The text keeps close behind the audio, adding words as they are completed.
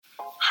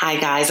Hi,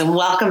 guys, and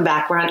welcome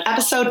back. We're on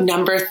episode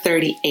number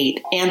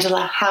 38.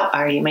 Angela, how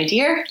are you, my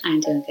dear? I'm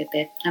doing good,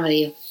 babe. How about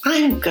you?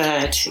 I'm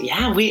good.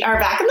 Yeah, we are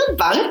back in the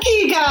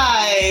bunkie,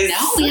 guys.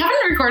 No, we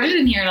haven't recorded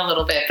in here in a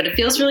little bit, but it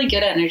feels really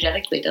good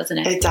energetically, doesn't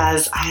it? It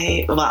does.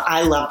 I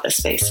love this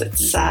space.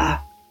 It's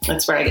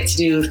that's where I get to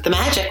do the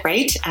magic,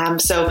 right?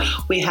 So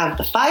we have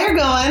the fire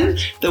going.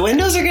 The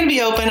windows are going to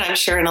be open, I'm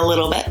sure, in a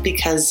little bit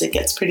because it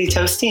gets pretty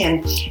toasty,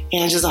 and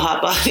Angela's a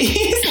hot body.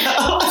 Super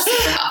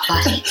hot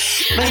body.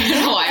 I don't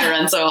know why I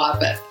run so hot,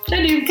 but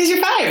I do, because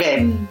you're fire,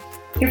 babe.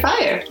 You're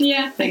fire.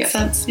 Yeah. Makes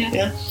sense.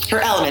 Yeah. Her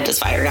element is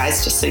fire,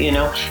 guys, just so you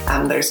know.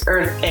 There's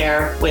earth,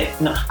 air, wind.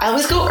 No, I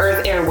always go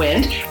earth, air,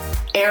 wind.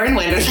 Air and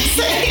wind are the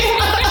same.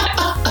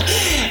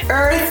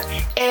 Earth,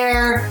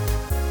 air,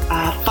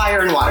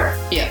 fire and water.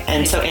 Yeah.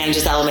 And so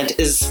Angie's element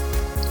is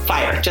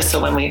fire, just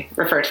so when we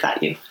refer to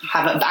that, you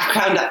have a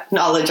background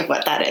knowledge of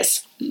what that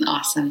is.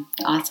 Awesome.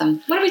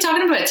 What are we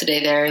talking about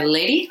today there,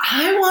 lady?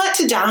 I want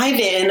to dive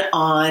in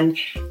on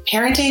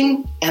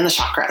parenting and the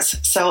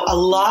chakras. So a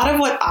lot of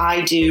what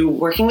I do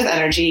working with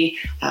energy,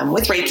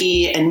 with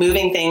Reiki and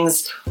moving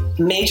things,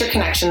 major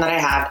connection that I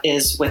have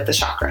is with the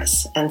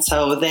chakras. And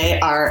so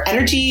they are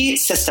energy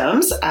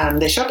systems.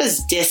 They show up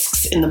as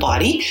discs in the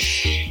body.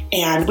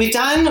 And we've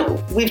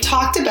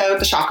talked about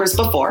the chakras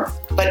before,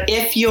 but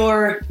if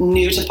you're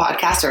new to the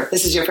podcast or if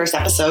this is your first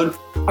episode,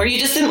 or you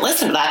just didn't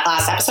listen to that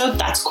last episode,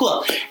 that's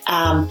cool.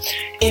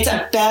 It's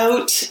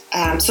about,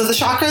 so the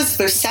chakras,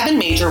 there's 7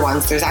 major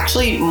ones. There's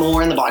actually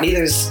more in the body.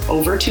 There's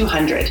over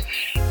 200.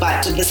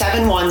 But the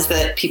 7 ones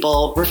that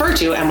people refer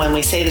to, and when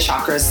we say the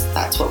chakras,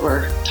 that's what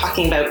we're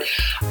talking about,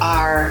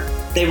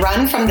 they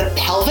run from the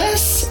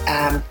pelvis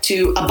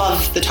to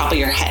above the top of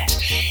your head.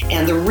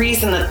 And the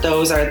reason that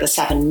those are the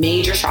 7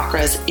 major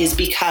chakras is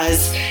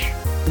because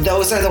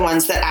those are the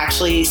ones that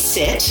actually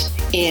sit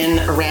in,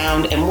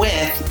 around, and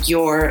with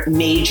your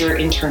major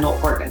internal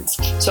organs.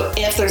 So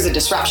if there's a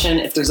disruption,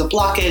 if there's a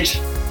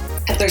blockage,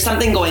 if there's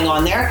something going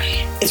on there,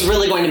 it's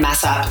really going to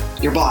mess up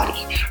your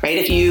body, right?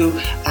 If you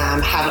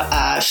have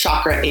a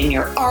chakra in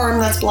your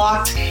arm that's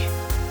blocked,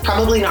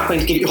 probably not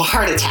going to give you a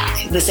heart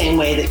attack the same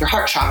way that your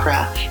heart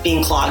chakra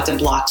being clogged and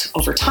blocked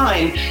over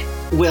time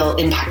will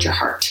impact your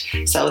heart.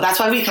 So that's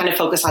why we kind of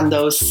focus on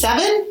those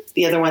 7.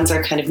 The other ones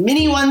are kind of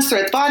mini ones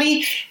throughout the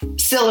body.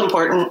 Still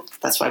important.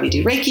 That's why we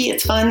do Reiki.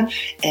 It's fun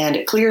and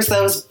it clears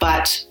those.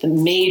 But the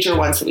major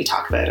ones that we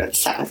talk about are the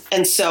 7.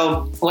 And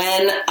so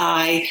when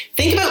I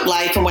think about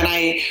life and when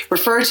I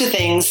refer to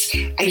things,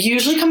 I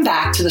usually come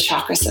back to the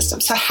chakra system.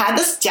 So I had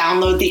this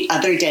download the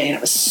other day and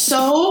it was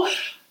so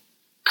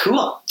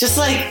cool. Just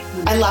like,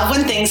 I love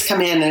when things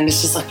come in and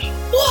it's just like,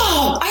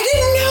 whoa, I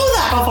didn't know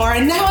that before.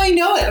 And now I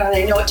know it and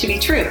I know it to be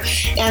true.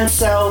 And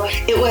so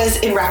it was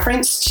in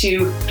reference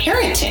to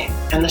parenting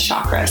and the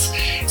chakras.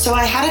 So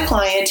I had a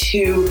client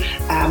who,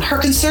 her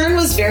concern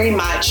was very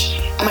much,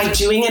 am I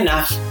doing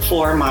enough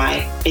for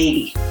my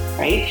baby?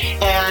 Right?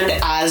 And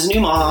as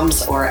new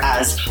moms or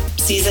as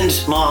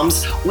seasoned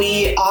moms,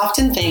 we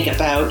often think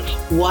about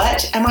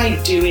what am I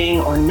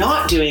doing or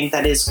not doing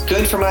that is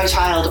good for my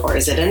child, or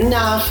is it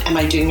enough? Am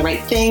I doing the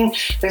right thing?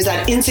 There's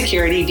that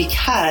insecurity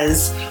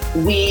because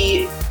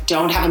we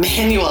don't have a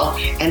manual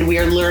and we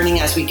are learning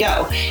as we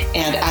go.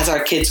 And as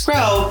our kids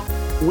grow,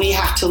 we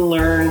have to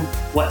learn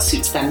what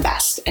suits them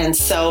best. And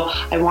so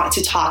I want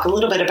to talk a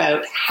little bit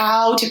about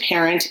how to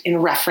parent in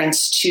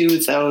reference to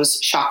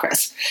those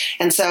chakras.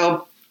 And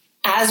so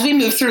as we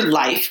move through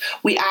life,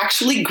 we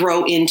actually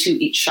grow into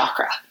each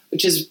chakra,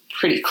 which is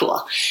pretty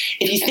cool.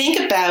 If you think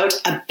about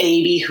a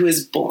baby who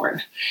is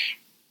born,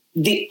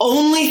 the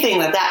only thing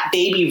that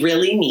baby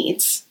really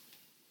needs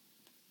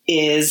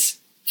is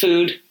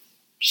food,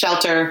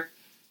 shelter,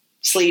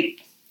 sleep,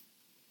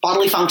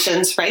 bodily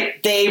functions,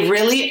 right? They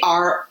really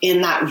are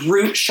in that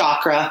root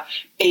chakra,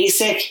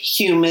 basic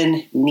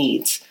human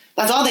needs.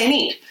 That's all they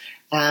need.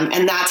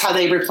 And that's how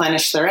they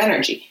replenish their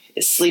energy.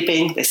 Is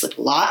sleeping. They sleep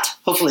a lot,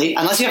 hopefully,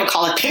 unless you have a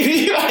colic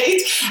baby,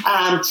 right?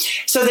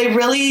 So they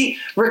really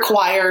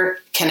require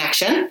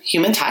connection,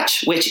 human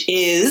touch, which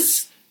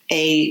is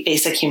a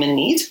basic human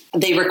need.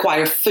 They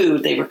require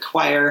food. They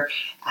require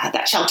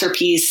that shelter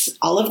piece.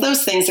 All of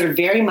those things are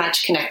very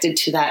much connected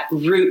to that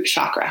root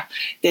chakra.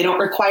 They don't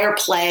require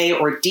play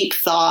or deep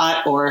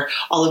thought or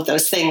all of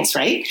those things,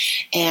 right?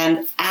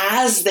 And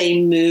as they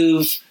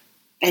move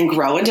and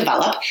grow and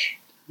develop,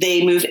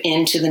 they move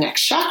into the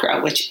next chakra,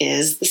 which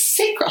is the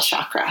sacral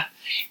chakra.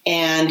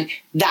 And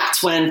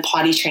that's when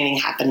potty training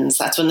happens.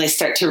 That's when they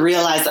start to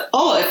realize that,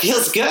 oh, it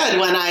feels good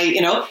when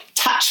I,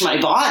 touch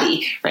my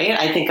body, right?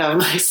 I think of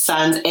my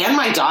sons and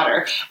my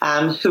daughter,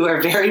 who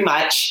are very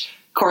much,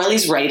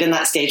 Coralie's right in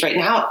that stage right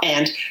now.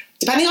 And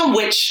depending on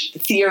which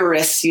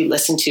theorists you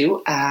listen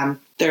to,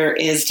 there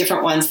is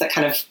different ones that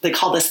they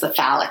call this the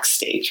phallic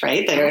stage,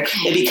 right?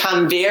 They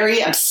become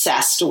very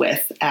obsessed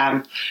with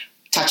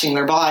touching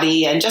their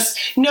body and just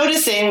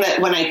noticing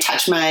that when I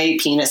touch my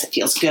penis, it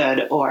feels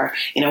good. Or,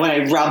 when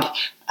I rub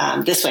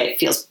this way, it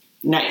feels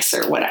nice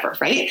or whatever,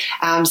 right?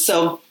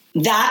 So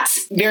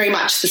that's very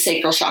much the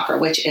sacral chakra,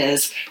 which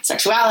is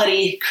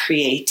sexuality,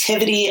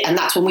 creativity. And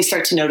that's when we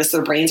start to notice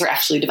their brains are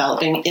actually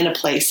developing in a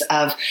place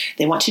of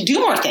they want to do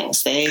more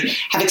things. They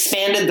have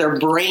expanded their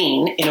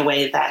brain in a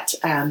way that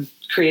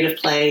creative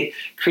play,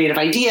 creative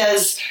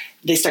ideas,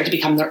 they start to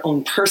become their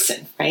own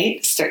person, right?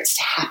 It starts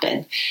to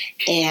happen.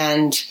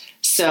 And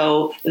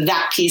so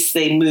that piece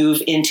they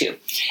move into.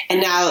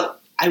 And now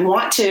I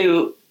want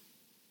to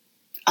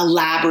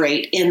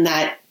elaborate in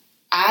that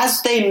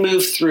as they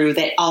move through,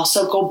 they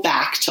also go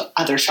back to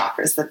other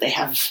chakras that they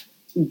have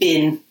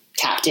been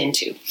tapped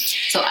into.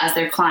 So as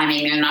they're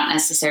climbing, they're not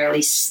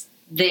necessarily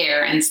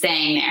there and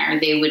staying there.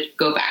 They would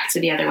go back to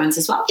the other ones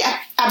as well. Yeah,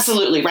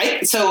 absolutely.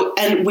 Right. So,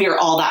 and we're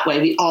all that way.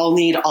 We all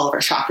need all of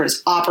our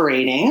chakras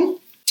operating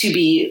to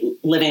be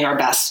living our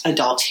best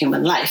adult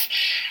human life.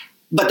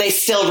 But they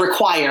still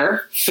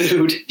require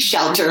food,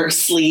 shelter,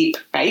 sleep,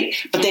 right?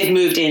 But they've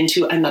moved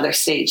into another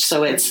stage.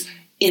 So it's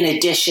in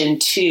addition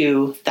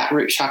to that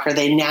root chakra,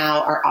 they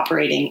now are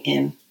operating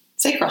in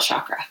sacral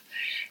chakra.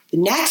 The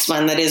next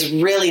one that is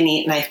really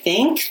neat, and I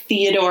think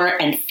Theodore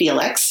and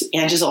Felix,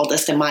 Angie's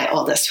oldest and my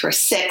oldest, who are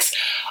 6,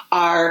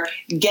 are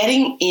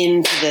getting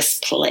into this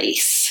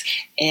place.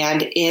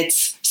 And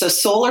it's, so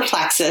solar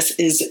plexus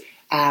is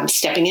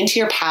stepping into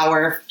your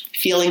power,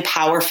 feeling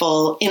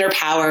powerful, inner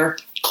power,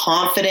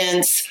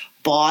 confidence,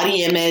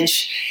 body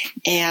image.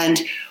 And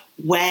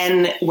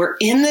when we're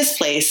in this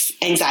place,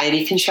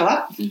 anxiety can show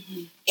up.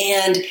 Mm-hmm.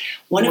 And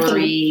one of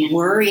the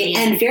worry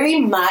and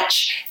very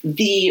much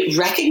the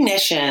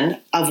recognition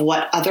of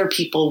what other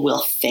people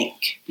will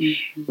think,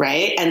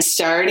 right? And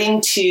starting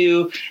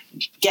to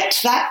get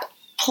to that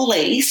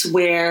place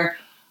where,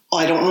 oh,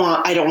 I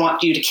don't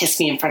want you to kiss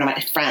me in front of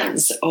my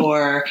friends,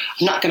 or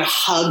I'm not going to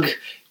hug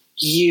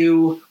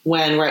you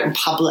when we're out in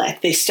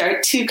public. They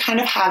start to kind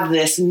of have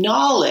this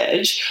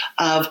knowledge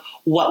of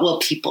what will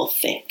people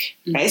think,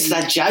 right? So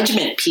that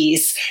judgment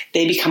piece,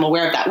 they become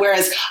aware of that.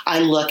 Whereas I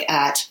look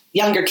at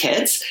younger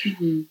kids.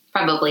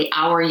 Probably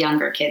our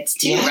younger kids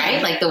too,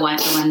 right? Like the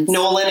ones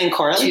Nolan and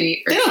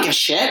Coralie, they don't give a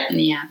shit.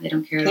 Yeah, they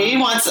don't care at all. He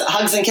wants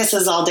hugs and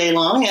kisses all day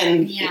long,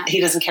 and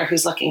he doesn't care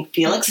who's looking.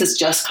 Felix has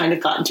just kind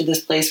of gotten to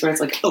this place where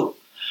it's like, oh,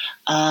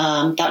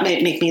 that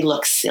might make me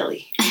look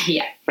silly.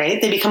 Yeah.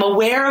 Right? They become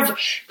aware of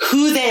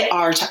who they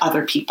are to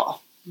other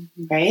people,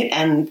 right?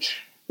 And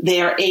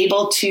they are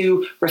able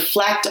to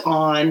reflect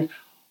on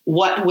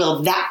what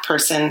will that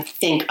person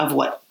think of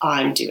what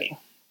I'm doing.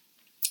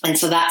 And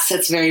so that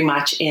sits very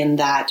much in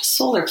that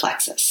solar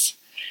plexus.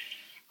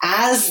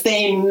 As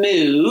they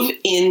move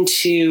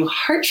into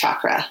heart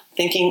chakra,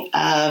 thinking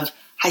of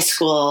high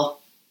school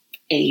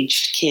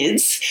aged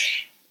kids,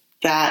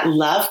 that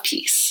love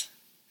piece,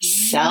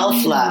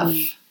 self-love,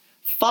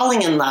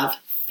 falling in love,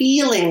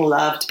 feeling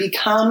loved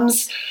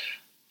becomes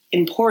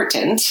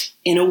important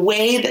in a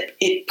way that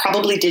it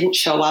probably didn't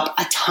show up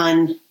a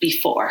ton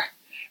before,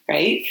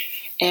 right?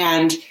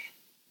 And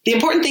the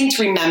important thing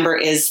to remember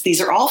is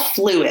these are all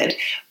fluid,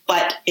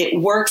 but it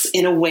works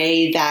in a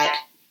way that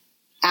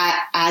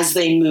as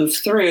they move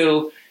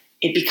through,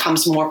 it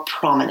becomes more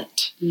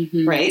prominent,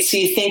 right? So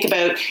you think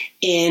about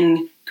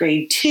in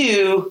grade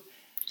 2,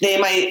 they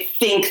might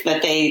think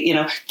that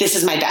this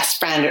is my best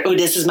friend, or, oh,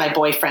 this is my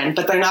boyfriend,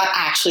 but they're not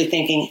actually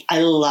thinking, I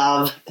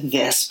love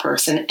this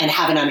person, and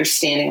have an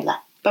understanding of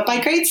that. But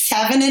by grade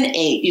 7 and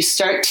 8, you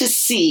start to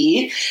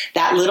see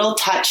that little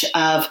touch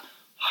of,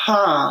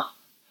 I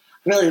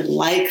really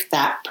like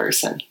that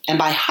person. And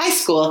by high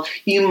school,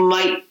 you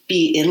might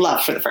be in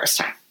love for the first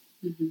time.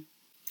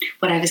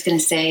 What I was going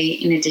to say,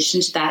 in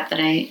addition to that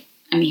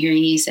I'm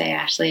hearing you say,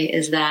 Ashley,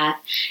 is that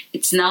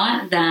it's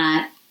not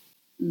that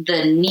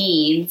the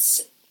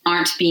needs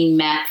aren't being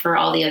met for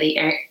all the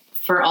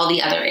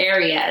other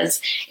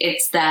areas.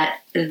 It's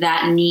that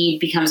need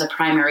becomes a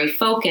primary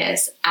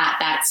focus at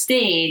that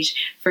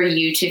stage for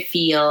you to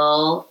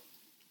feel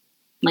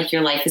like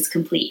your life is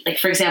complete. Like,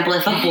 for example,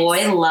 if a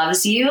boy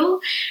loves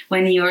you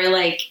when you're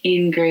like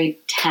in grade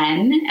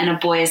 10 and a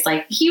boy is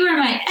like, you are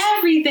my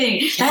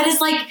everything. That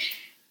is like,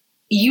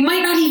 you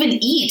might not even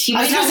eat. You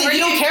don't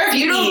care if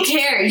you don't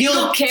care. You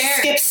don't care.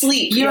 Skip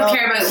sleep. You don't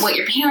care about what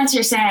your parents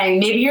are saying.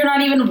 Maybe you're not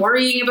even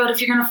worrying about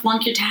if you're going to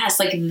flunk your test.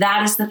 Like,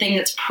 that is the thing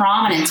that's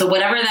prominent. So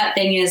whatever that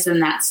thing is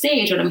in that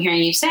stage, what I'm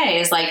hearing you say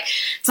is like,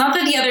 it's not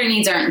that the other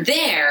needs aren't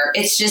there.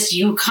 It's just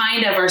you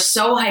kind of are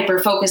so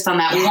hyper-focused on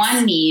that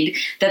one need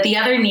that the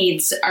other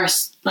needs are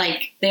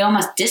like, they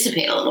almost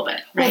dissipate a little bit,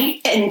 right?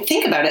 And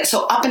think about it.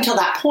 So up until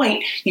that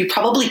point, you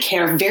probably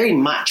care very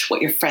much what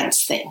your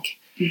friends think.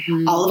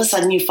 All of a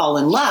sudden you fall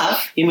in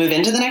love, you move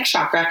into the next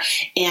chakra,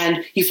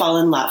 and you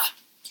fall in love.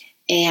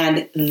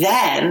 And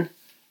then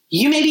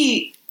you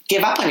maybe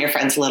give up on your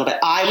friends a little bit.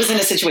 I was in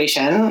a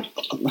situation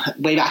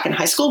way back in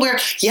high school where,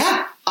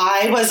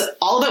 I was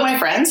all about my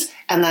friends,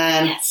 and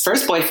then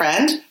first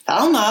boyfriend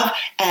fell in love,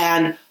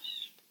 and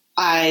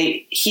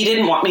he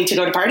didn't want me to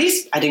go to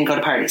parties. I didn't go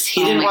to parties.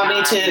 He didn't want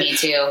me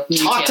to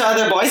talk to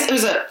other boys. It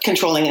was a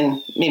controlling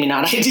and maybe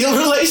not ideal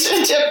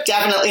relationship.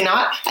 Definitely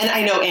not. And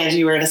I know, Angie,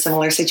 you were in a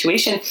similar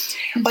situation.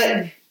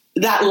 But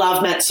that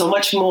love meant so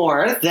much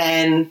more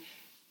than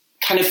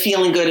kind of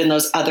feeling good in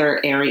those other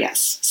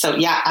areas. So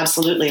yeah,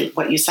 absolutely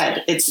what you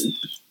said. It's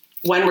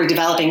when we're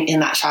developing in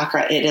that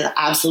chakra, it is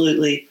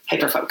absolutely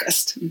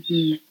hyper-focused.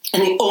 Mm-hmm.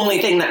 And the only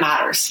thing that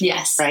matters.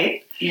 Yes.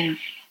 Right? Yeah.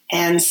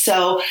 And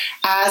so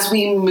as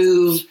we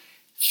move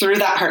through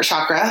that heart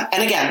chakra,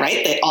 and again,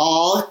 right, they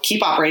all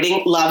keep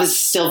operating. Love is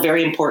still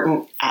very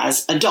important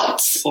as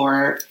adults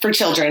or for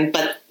children,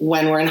 but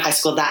when we're in high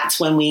school, that's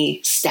when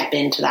we step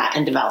into that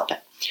and develop it.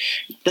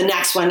 The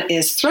next one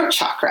is throat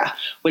chakra,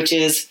 which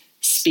is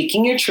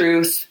speaking your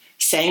truth,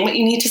 saying what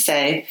you need to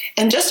say,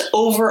 and just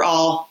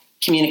overall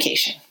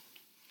communication,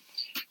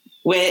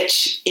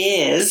 which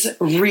is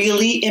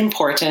really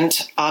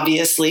important,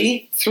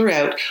 obviously,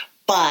 throughout.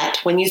 But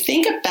when you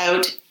think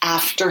about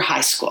after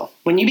high school,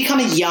 when you become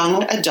a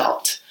young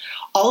adult,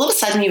 all of a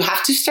sudden you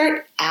have to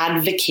start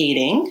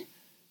advocating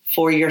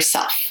for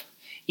yourself.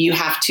 You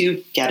have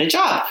to get a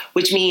job,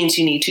 which means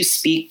you need to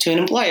speak to an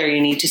employer.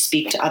 You need to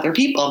speak to other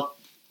people.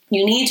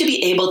 You need to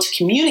be able to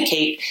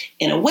communicate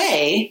in a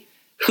way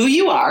who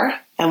you are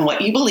and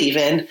what you believe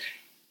in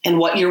and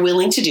what you're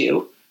willing to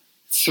do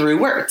through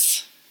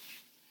words,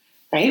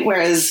 right?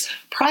 Whereas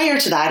prior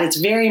to that, it's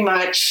very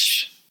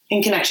much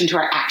in connection to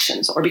our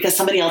actions or because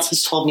somebody else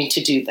has told me to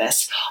do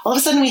this. All of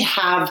a sudden we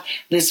have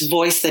this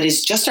voice that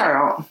is just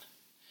our own.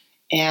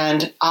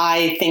 And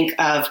I think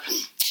of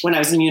when I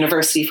was in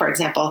university, for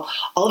example,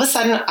 all of a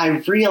sudden I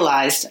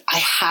realized I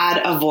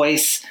had a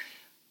voice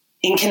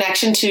in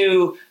connection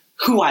to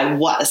who I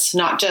was,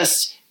 not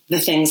just the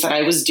things that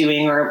I was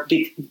doing or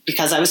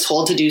because I was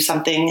told to do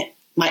something.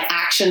 My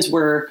actions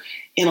were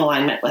in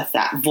alignment with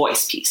that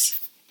voice piece.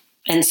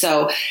 And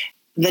so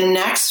the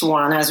next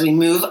one, as we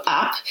move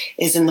up,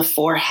 is in the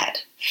forehead.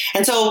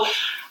 And so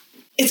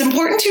it's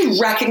important to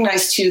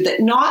recognize, too, that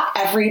not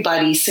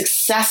everybody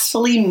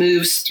successfully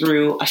moves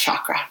through a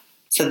chakra.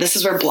 So this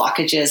is where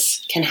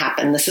blockages can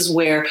happen. This is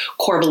where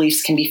core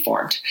beliefs can be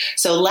formed.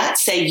 So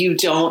let's say you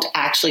don't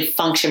actually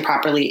function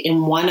properly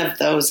in one of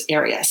those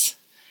areas.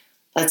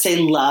 Let's say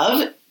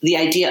love, the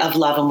idea of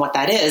love and what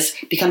that is,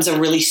 becomes a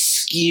really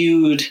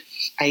skewed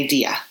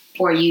idea.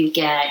 Or you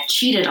get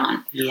cheated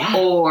on,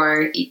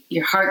 or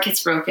your heart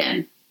gets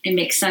broken. It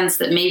makes sense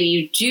that maybe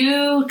you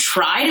do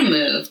try to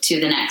move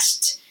to the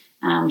next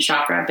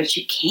chakra, but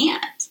you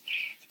can't.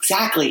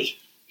 Exactly.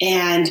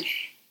 And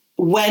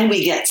when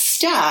we get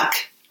stuck,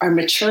 our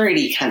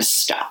maturity kind of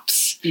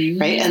stops,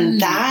 right?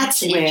 And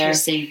that's where,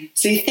 so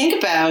you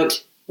think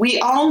about, we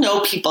all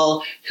know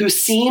people who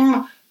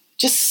seem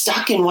just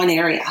stuck in one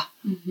area,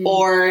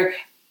 or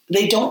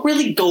they don't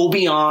really go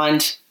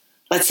beyond,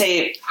 let's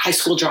say, high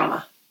school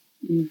drama.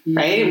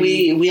 Right?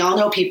 We all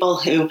know people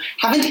who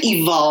haven't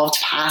evolved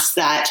past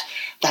that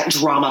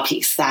drama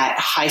piece, that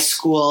high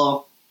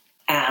school.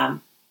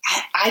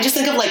 I just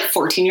think of like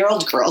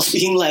 14-year-old girls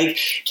being like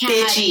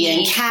bitchy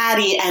and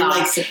catty and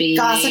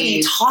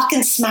gossipy,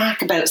 talking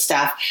smack about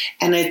stuff.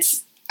 And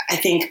I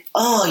think,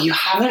 you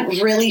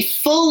haven't really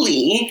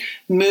fully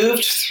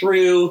moved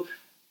through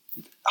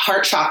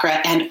heart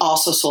chakra and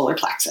also solar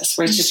plexus,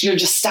 where it's just, you're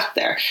just stuck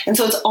there. And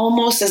so it's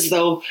almost as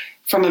though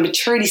from a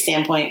maturity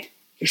standpoint,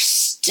 you're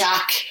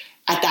stuck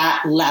at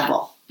that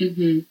level,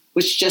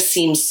 which just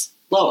seems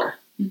lower,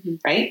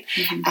 right?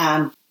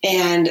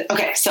 And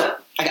okay, so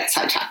I got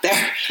sidetracked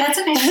there. That's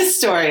okay. The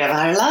story of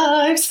our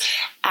lives.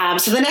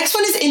 So the next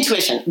one is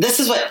intuition. This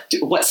is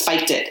what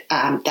spiked it,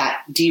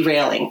 that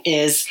derailing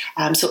is.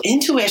 So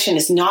intuition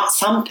is not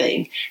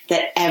something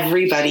that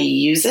everybody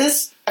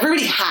uses.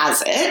 Everybody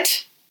has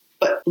it,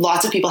 but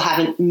lots of people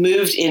haven't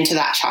moved into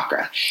that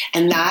chakra.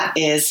 And that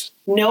is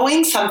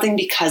knowing something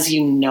because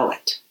you know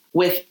it,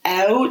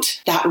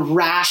 without that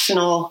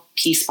rational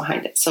piece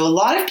behind it. So a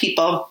lot of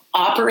people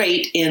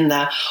operate in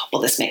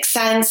this makes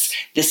sense.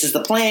 This is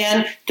the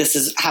plan. This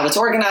is how it's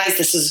organized.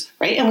 This is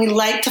right. And we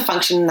like to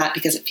function in that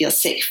because it feels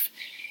safe.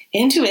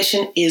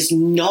 Intuition is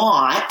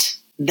not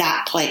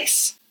that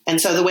place. And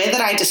so the way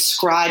that I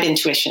describe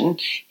intuition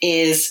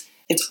is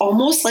it's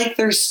almost like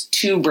there's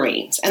two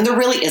brains, and there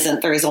really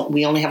isn't.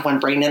 We only have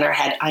one brain in our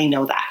head. I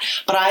know that.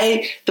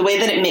 But the way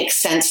that it makes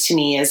sense to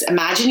me is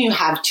imagine you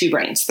have two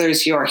brains.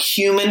 There's your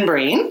human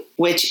brain,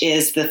 which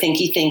is the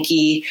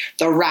thinky,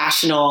 the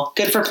rational,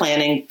 good for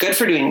planning, good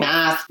for doing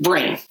math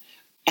brain.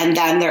 And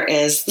then there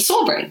is the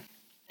soul brain.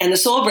 And the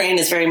soul brain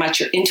is very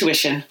much your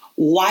intuition,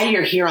 why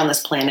you're here on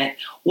this planet,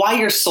 why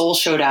your soul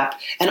showed up,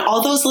 and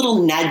all those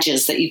little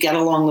nudges that you get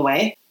along the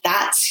way.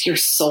 That's your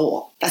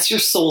soul. That's your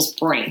soul's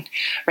brain,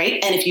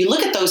 right? And if you look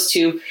at those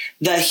two,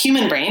 the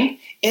human brain,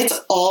 it's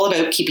all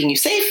about keeping you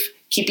safe,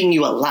 keeping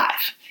you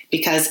alive,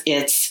 because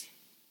it's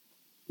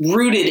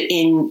rooted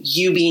in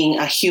you being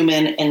a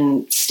human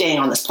and staying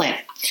on this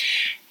planet,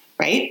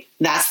 right?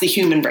 That's the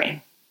human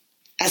brain.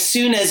 As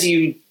soon as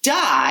you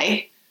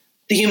die,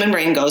 the human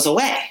brain goes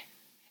away.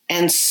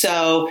 And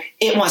so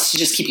it wants to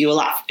just keep you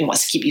alive. It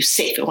wants to keep you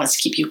safe. It wants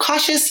to keep you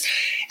cautious.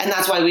 And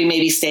that's why we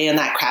maybe stay in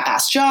that crap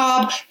ass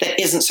job that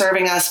isn't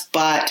serving us,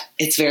 but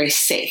it's very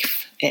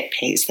safe. It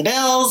pays the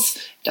bills.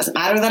 It doesn't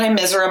matter that I'm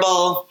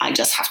miserable. I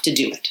just have to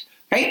do it,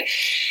 right?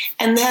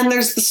 And then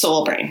there's the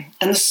soul brain.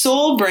 And the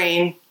soul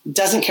brain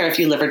doesn't care if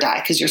you live or die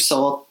because your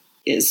soul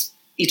is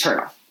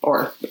eternal,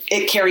 or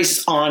it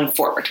carries on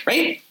forward,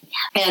 right?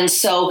 And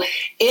so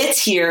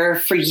it's here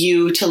for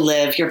you to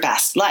live your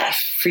best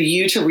life, for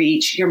you to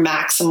reach your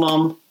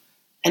maximum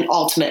and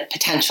ultimate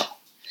potential.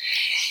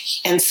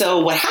 And so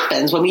what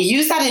happens when we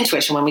use that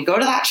intuition, when we go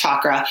to that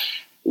chakra,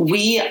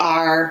 we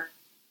are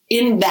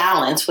in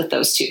balance with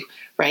those two,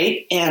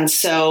 right? And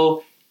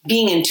so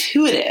being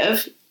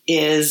intuitive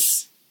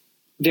is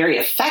very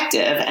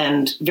effective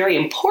and very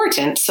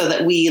important so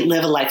that we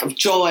live a life of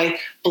joy,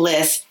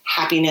 bliss,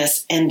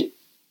 happiness, and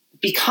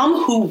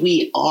become who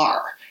we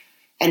are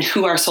and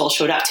who our soul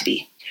showed up to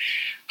be.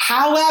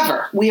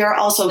 However, we are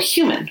also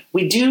human.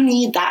 We do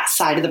need that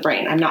side of the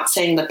brain. I'm not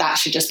saying that that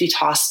should just be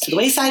tossed to the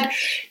wayside.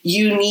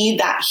 You need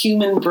that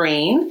human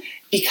brain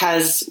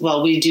because,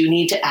 well, we do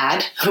need to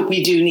add.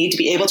 We do need to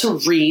be able to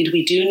read.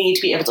 We do need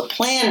to be able to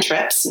plan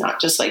trips,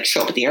 not just like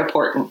show up at the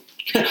airport and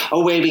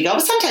away we go.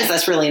 But sometimes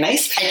that's really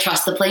nice. I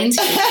trust the planes.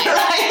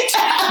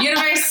 Right?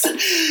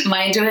 Universe,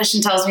 my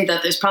intuition tells me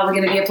that there's probably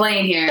going to be a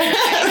plane here.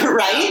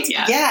 Right?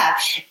 Yeah.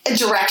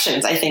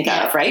 Directions, I think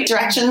of, right?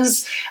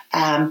 Directions,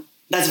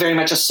 that's very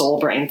much a soul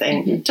brain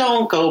thing. Mm-hmm.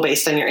 Don't go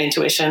based on your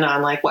intuition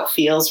on like what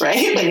feels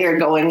right when you're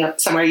going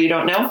somewhere you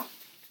don't know.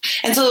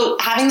 And so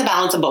having the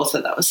balance of both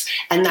of those,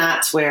 and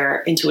that's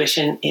where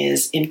intuition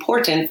is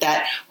important,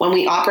 that when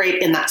we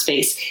operate in that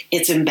space,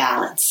 it's in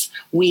balance.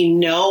 We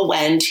know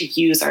when to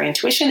use our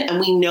intuition and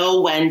we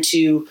know when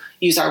to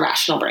use our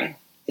rational brain.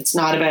 It's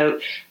not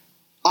about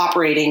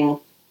operating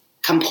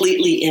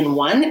completely in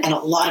one. And a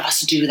lot of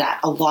us do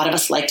that. A lot of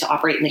us like to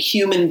operate in the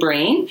human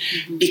brain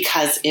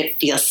because it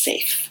feels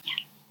safe.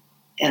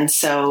 And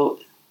so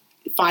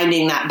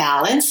finding that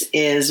balance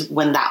is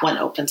when that one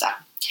opens up.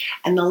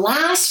 And the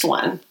last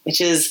one,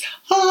 which is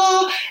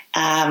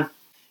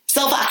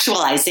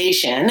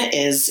self-actualization,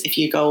 is if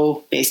you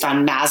go based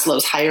on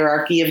Maslow's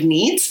hierarchy of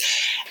needs.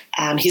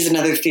 He's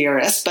another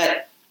theorist,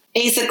 but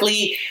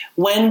basically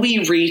when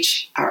we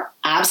reach our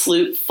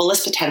absolute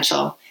fullest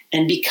potential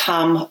and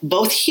become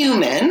both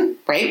human,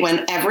 right,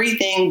 when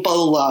everything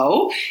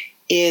below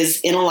is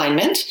in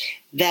alignment,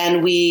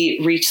 then we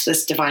reach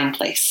this divine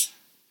place.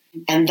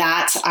 And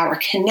that's our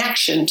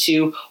connection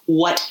to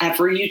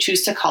whatever you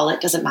choose to call it.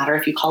 Doesn't matter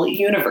if you call it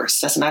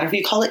universe. Doesn't matter if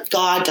you call it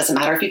God. Doesn't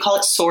matter if you call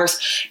it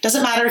source.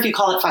 Doesn't matter if you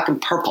call it fucking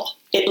purple.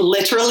 It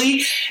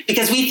literally,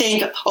 because we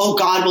think, oh,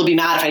 God will be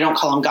mad if I don't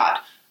call him God.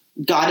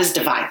 God is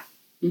divine.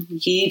 Mm-hmm.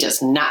 He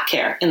does not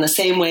care. In the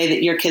same way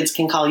that your kids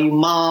can call you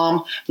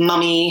mom,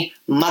 mummy,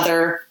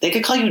 mother, they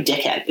could call you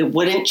dickhead. It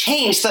wouldn't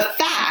change the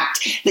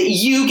fact that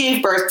you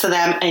gave birth to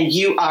them and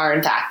you are,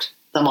 in fact,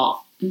 them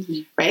all.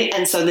 Mm-hmm. Right?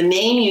 And so the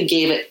name you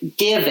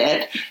give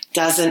it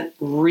doesn't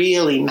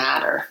really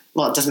matter.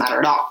 Well, it doesn't matter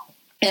at all.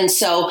 And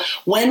so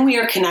when we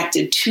are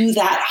connected to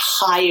that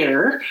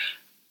higher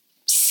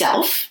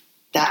self,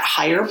 that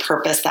higher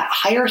purpose, that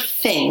higher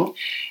thing,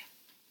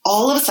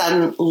 all of a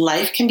sudden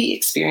life can be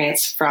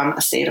experienced from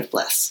a state of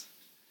bliss.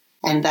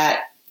 And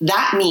that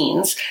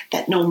means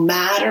that no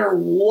matter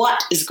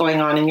what is going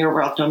on in your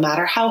world, no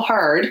matter how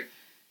hard,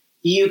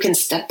 you can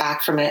step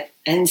back from it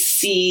and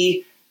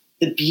see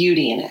the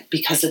beauty in it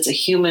because it's a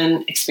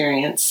human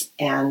experience.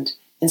 And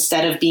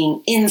instead of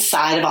being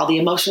inside of all the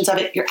emotions of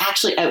it, you're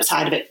actually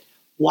outside of it,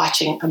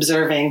 watching,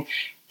 observing,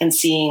 and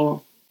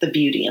seeing the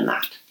beauty in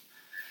that.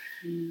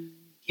 Mm.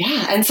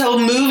 Yeah. And so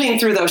moving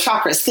through those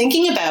chakras,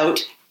 thinking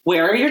about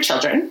where are your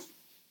children?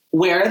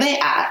 Where are they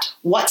at?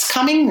 What's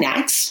coming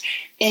next?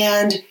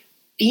 And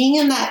being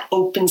in that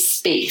open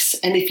space.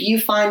 And if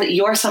you find that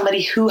you're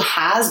somebody who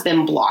has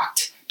been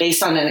blocked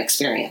based on an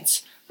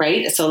experience,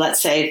 right? So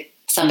let's say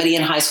somebody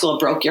in high school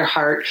broke your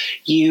heart.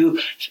 You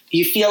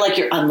feel like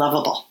you're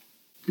unlovable,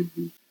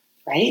 mm-hmm.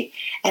 right?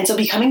 And so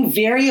becoming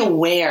very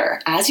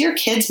aware as your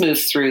kids move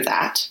through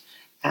that,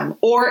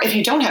 or if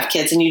you don't have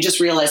kids and you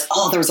just realize,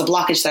 oh, there was a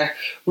blockage there,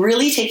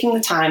 really taking the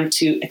time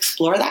to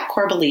explore that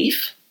core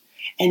belief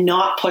and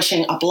not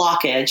pushing a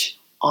blockage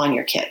on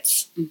your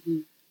kids, mm-hmm.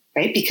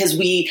 right? Because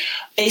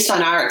based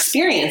on our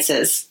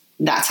experiences,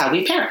 that's how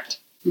we parent.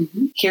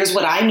 Mm-hmm. Here's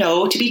what I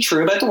know to be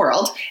true about the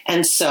world,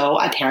 and so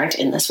I parent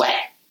in this way.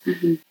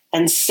 Mm-hmm.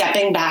 And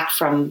stepping back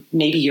from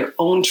maybe your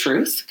own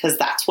truth, because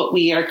that's what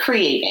we are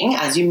creating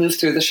as you move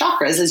through the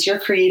chakras, is you're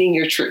creating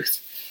your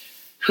truth.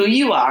 Who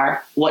you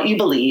are, what you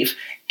believe,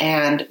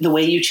 and the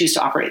way you choose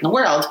to operate in the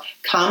world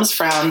comes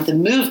from the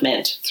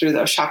movement through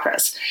those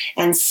chakras.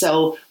 And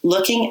so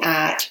looking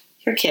at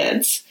your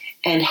kids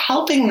and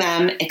helping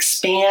them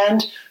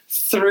expand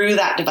through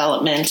that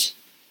development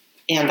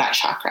and that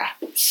chakra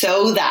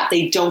so that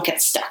they don't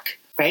get stuck,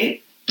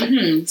 right?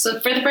 Mm-hmm. So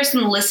for the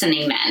person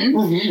listening then,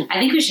 mm-hmm. I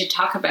think we should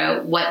talk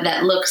about what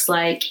that looks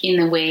like in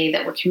the way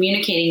that we're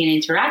communicating and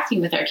interacting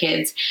with our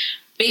kids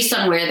based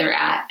on where they're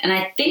at. And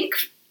I think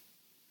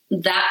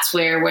that's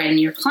where when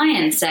your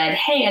client said,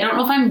 hey, I don't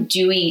know if I'm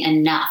doing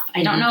enough.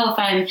 I don't know if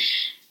I'm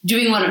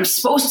doing what I'm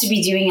supposed to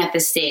be doing at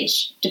this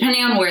stage.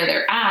 Depending on where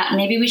they're at,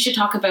 maybe we should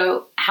talk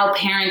about how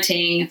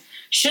parenting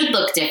should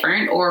look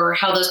different or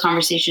how those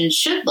conversations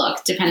should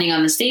look depending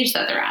on the stage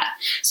that they're at.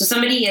 So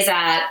somebody is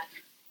at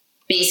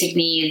basic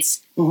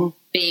needs,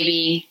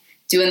 baby,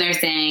 doing their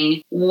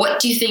thing. What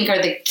do you think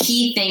are the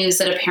key things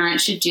that a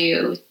parent should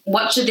do?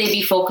 What should they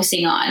be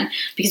focusing on?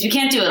 Because we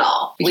can't do it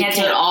all. We can't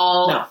do it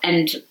all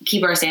and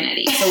keep our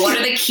sanity. So what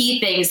are the key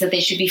things that they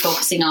should be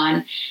focusing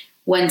on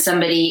when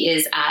somebody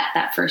is at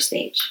that first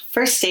stage?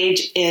 First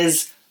stage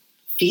is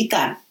feed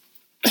them.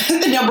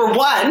 The number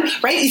one,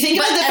 right? You think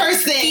about the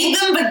first thing. Feed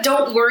them, but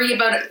don't worry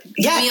about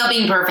the meal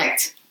being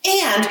perfect.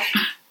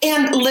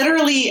 And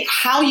literally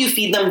how you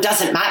feed them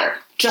doesn't matter.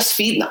 Just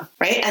feed them,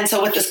 right? And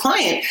so with this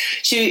client,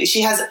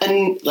 she has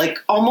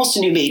almost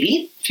a new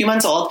baby, a few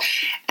months old.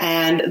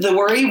 And the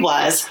worry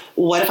was,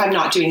 what if I'm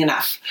not doing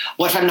enough?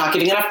 What if I'm not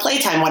giving enough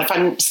playtime? What if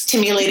I'm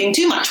stimulating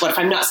too much? What if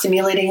I'm not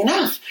stimulating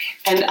enough?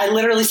 And I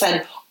literally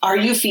said, are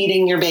you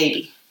feeding your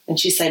baby? And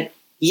she said,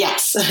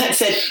 yes. I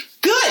said,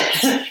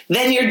 good.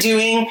 Then you're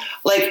doing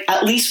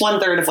at least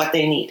 1/3 of what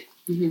they need.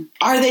 Mm-hmm.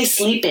 Are they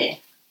sleeping?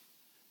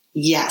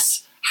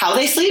 Yes. How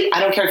they sleep? I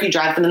don't care if you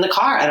drive them in the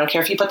car. I don't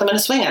care if you put them in a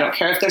swing. I don't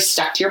care if they're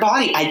stuck to your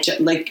body.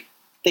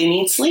 They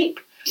need sleep.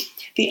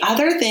 The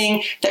other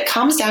thing that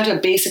comes down to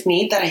a basic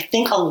need that I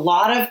think a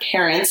lot of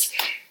parents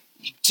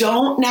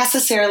don't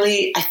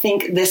necessarily, I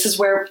think this is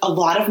where a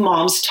lot of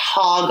moms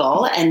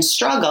toggle and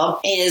struggle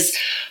is,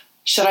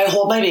 should I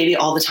hold my baby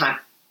all the time?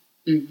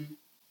 Mm-hmm.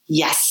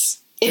 Yes.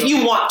 If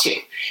you want to.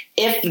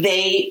 If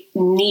they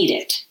need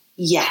it.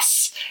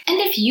 Yes. And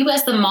if you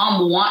as the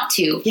mom want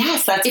to.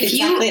 Yes, that's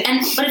exactly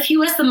it. But if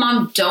you as the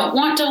mom don't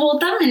want to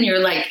hold them and you're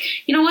like,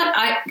 you know what,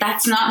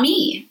 that's not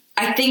me.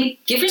 I think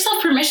give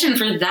yourself permission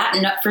for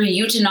that, for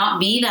you to not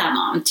be that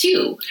mom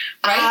too.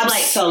 Right?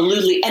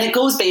 Absolutely. And it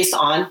goes based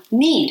on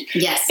need.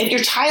 Yes. If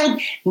your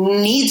child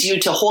needs you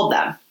to hold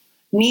them,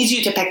 needs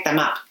you to pick them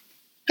up.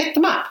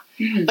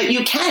 Mm-hmm. But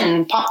you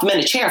can pop them in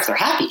a chair if they're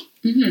happy.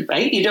 Mm-hmm.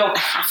 Right? You don't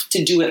have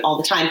to do it all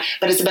the time,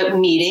 but it's about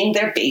meeting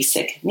their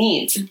basic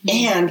needs. Mm-hmm.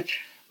 And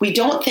we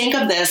don't think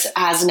of this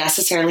as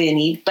necessarily a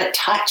need, but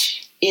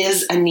touch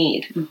is a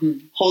need. Mm-hmm.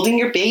 Holding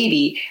your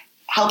baby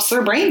helps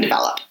their brain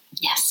develop.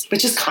 Yes.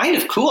 Which is kind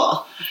of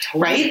cool.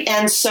 Totally. Right?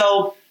 And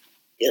so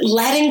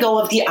letting go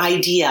of the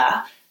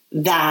idea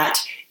that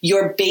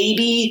your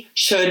baby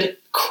should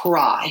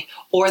cry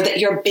or that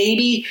your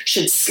baby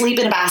should sleep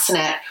in a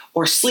bassinet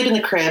or sleep in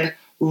the crib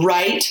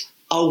right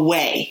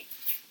away.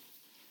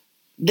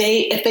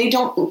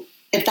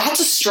 If that's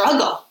a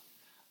struggle,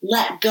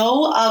 let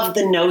go of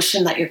the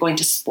notion that you're going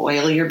to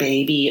spoil your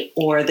baby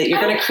or that you're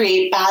going to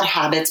create bad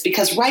habits,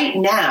 because right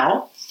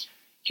now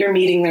you're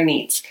meeting their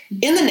needs.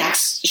 Mm-hmm. In the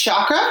next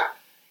chakra,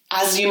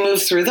 as you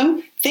move through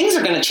them, things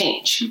are going to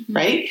change,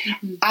 right?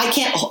 Mm-hmm. I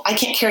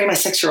can't carry my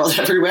 6-year-old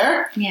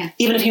everywhere,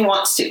 even if he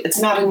wants to. It's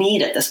not a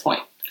need at this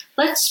point.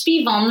 Let's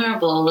be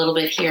vulnerable a little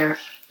bit here.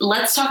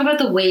 Let's talk about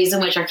the ways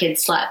in which our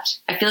kids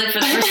slept. I feel like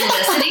for the person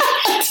listening,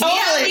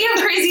 totally. we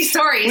have crazy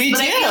stories.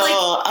 I feel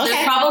like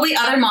there's probably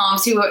other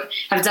moms who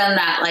have done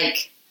that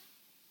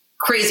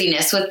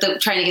craziness with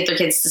trying to get their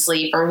kids to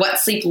sleep or what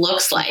sleep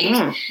looks like.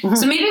 Mm-hmm.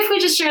 So maybe if we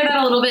just share that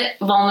a little bit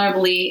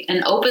vulnerably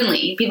and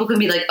openly, people can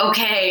be like,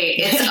 okay,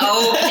 it's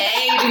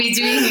okay to be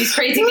doing these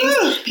crazy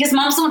things, because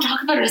moms don't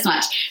talk about it as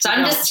much. So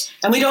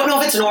and we don't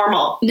know if it's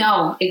normal.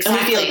 No, exactly.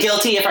 And we feel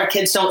guilty if our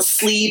kids don't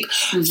sleep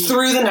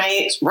through the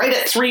night, right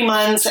at 3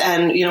 months.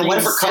 And, what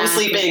if we're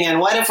co-sleeping,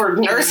 and what if we're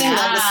nursing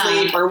them to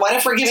sleep, or what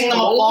if we're giving them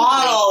a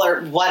bottle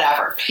or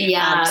whatever.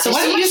 Yeah. So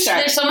why don't you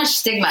start? There's so much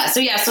stigma.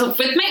 So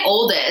with my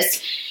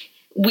oldest,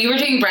 we were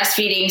doing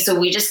breastfeeding, so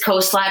we just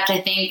co-slept,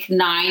 I think,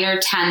 9 or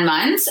 10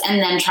 months,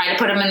 and then tried to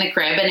put him in the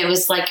crib, and it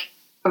was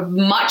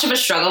much of a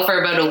struggle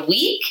for about a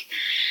week,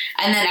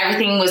 and then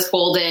everything was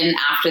golden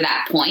after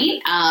that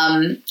point.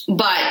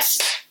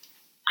 But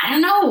I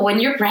don't know, when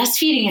you're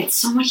breastfeeding, it's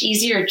so much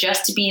easier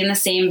just to be in the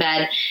same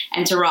bed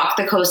and to rock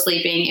the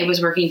co-sleeping. It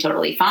was working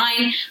totally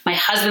fine. My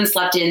husband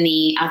slept in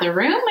the other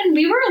room, and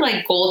we were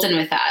golden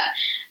with that.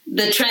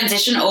 The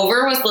transition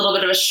over was a little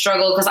bit of a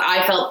struggle because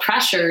I felt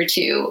pressure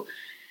to...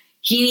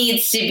 He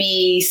needs to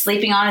be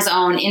sleeping on his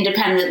own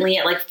independently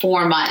at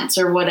 4 months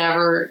or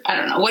whatever. I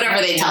don't know,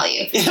 whatever they tell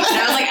you. And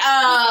I was like,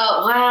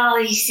 oh,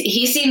 well,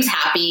 he seems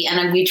happy. And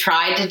then we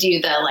tried to do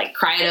the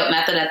cry it out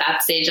method at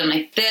that stage. I'm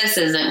like, this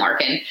isn't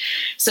working.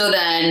 So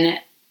then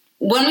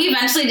when we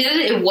eventually did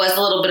it, it was a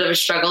little bit of a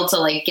struggle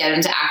to get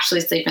him to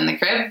actually sleep in the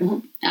crib.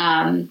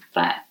 Mm-hmm.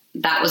 But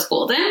that was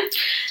golden.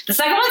 The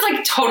second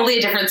one's totally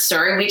a different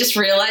story. We just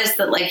realized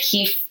that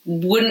he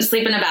wouldn't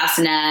sleep in a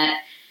bassinet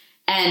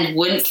and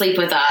wouldn't sleep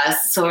with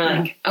us. So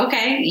we're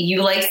okay,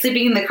 you like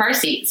sleeping in the car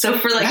seat. So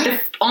for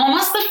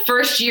almost the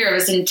first year of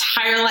his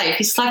entire life,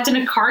 he slept in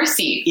a car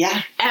seat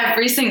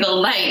every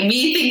single night.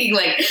 Me thinking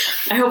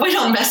I hope I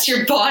don't mess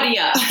your body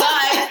up.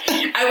 But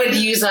I would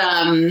use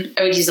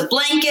a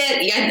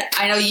blanket. Yeah,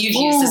 I know you've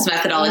used this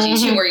methodology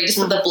too, where you just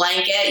put the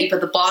blanket, you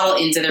put the bottle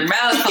into their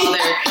mouth while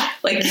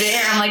they're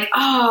there. I'm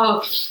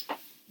oh,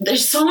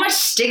 there's so much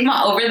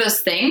stigma over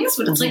those things,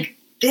 but it's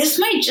this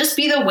might just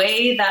be the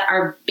way that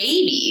our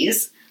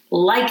babies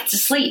like to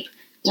sleep.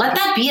 Let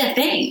that be a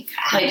thing.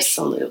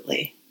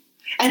 Absolutely.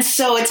 And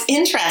so it's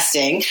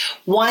interesting.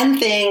 One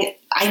thing,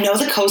 I know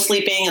the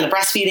co-sleeping and the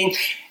breastfeeding,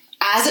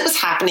 as it was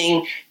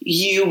happening,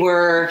 you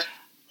were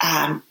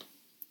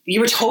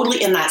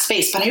totally in that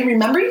space. But I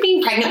remember you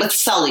being pregnant with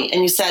Sully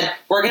and you said,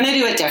 we're going to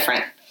do it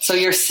different. So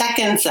your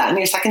second son,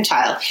 your second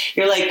child,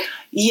 you're like,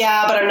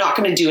 yeah, but I'm not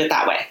going to do it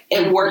that way.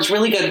 It worked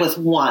really good with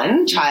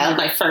one child,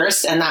 my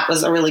first, and that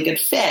was a really good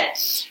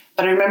fit.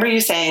 But I remember you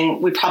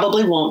saying, we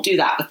probably won't do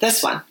that with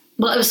this one.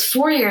 Well, it was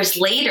 4 years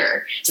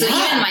later. So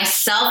even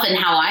myself and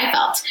how I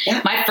felt.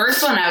 Yeah. My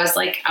first one, I was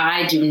like,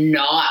 I do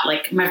not.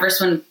 Like, my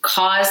first one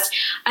caused,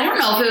 I don't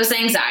know if it was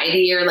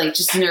anxiety or like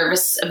just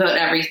nervous about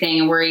everything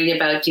and worried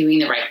about doing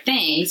the right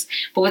things.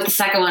 But with the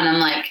second one, I'm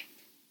like,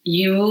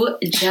 you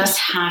just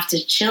have to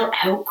chill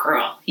out,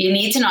 girl. You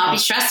need to not be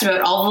stressed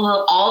about all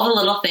the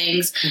little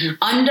things,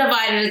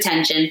 undivided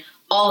attention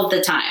all of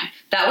the time.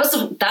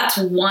 That's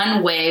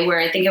one way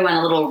where I think I went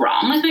a little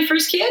wrong with my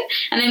first kid.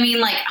 And I mean,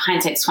 like,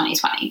 hindsight's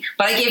 20/20.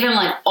 But I gave him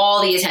like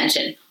all the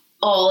attention,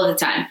 all of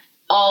the time,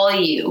 all of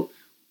you,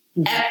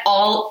 at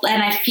all.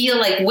 And I feel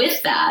like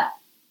with that,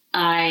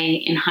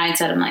 in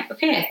hindsight, I'm like,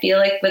 okay, I feel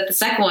like with the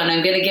second one,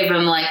 I'm going to give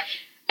him like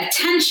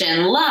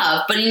attention,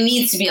 love, but he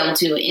needs to be able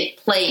to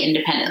play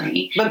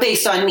independently. But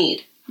based on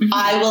need.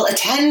 I will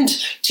attend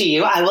to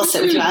you. I will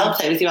sit with you. I will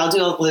play with you. I'll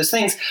do all those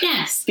things.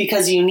 Yes.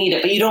 Because you need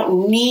it, but you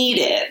don't need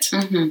it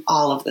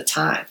all of the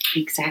time.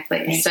 Exactly.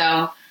 Right.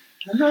 So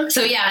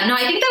yeah, no,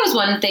 I think that was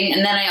one thing.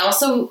 And then I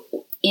also,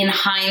 in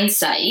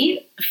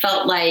hindsight,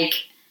 felt like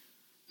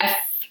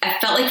I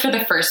felt like for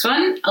the first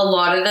one, a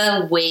lot of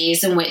the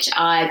ways in which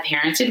I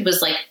parented was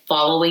like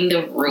following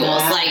the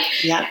rules. I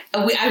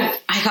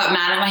got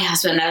mad at my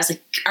husband. I was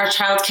like, our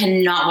child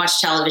cannot watch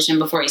television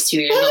before he's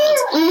 2 years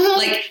old.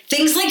 Like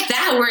things like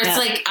that, where it's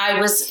like I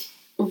was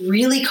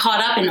really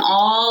caught up in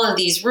all of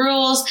these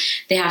rules.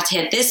 They have to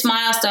hit this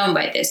milestone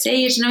by this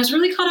age. And I was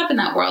really caught up in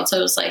that world. So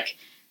it was like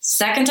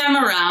second time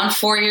around,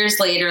 4 years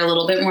later, a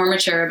little bit more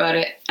mature about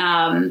it.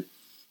 I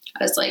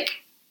was like,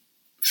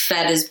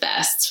 fed is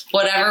best.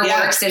 Whatever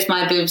works if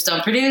my boobs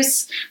don't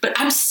produce. But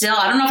I'm still,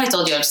 I don't know if I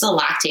told you, I'm still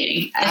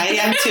lactating. I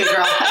am too,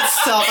 girl.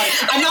 That's so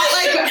funny.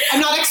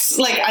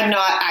 I'm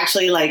not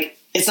actually like,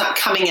 it's not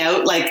coming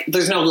out, like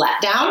there's no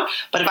letdown,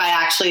 but if I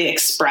actually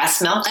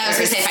express milk. I was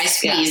going to say if I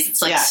squeeze,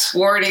 it's like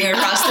squirting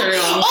across the room.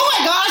 Oh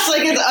my gosh,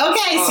 like it's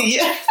okay.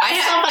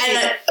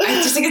 So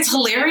I just think it's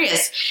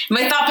hilarious.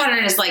 My thought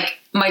pattern is like,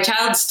 my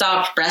child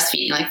stopped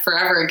breastfeeding like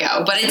forever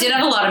ago, but I did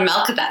have a lot of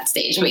milk at that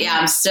stage. But yeah,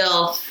 I'm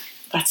still...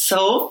 That's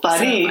so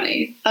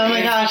funny. Oh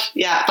my gosh.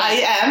 Yeah,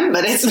 I am,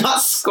 but it's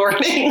not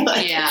squirting.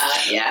 Like,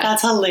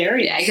 that's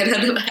hilarious. Yeah,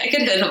 I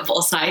could hit a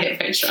bullseye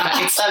if I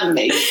tried. That's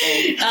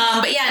amazing.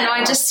 But yeah,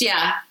 no,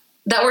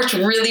 that worked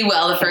really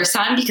well the first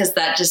time because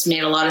that just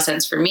made a lot of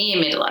sense for me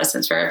and made a lot of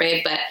sense for our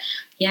babe. But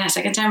yeah,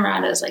 second time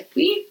around, I was like,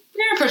 we're going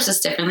to approach this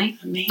differently.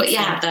 Amazing. But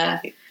yeah,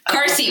 the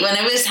car seat, when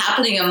it was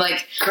happening, I'm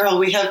like... Girl,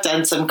 we have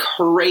done some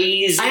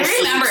crazy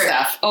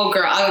stuff. Oh,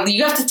 girl,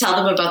 you have to tell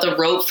them about the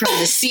rope from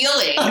the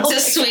ceiling to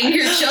swing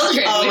your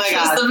children, which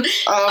was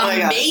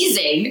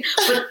amazing.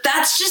 But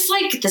that's just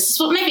like, this is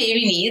what my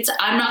baby needs.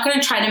 I'm not going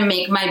to try to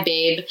make my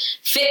babe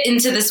fit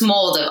into this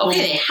mold of, okay,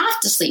 they have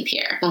to sleep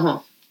here.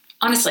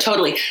 Honestly.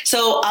 Totally.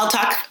 So I'll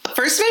talk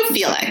first about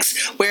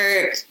Felix,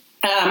 where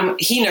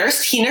he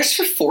nursed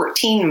for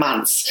 14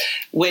 months,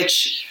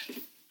 which...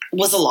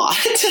 was a lot.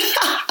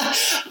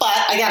 But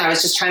again, I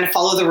was just trying to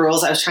follow the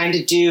rules. I was trying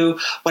to do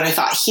what I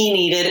thought he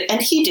needed,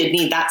 and he did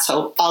need that,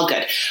 so all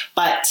good.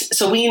 But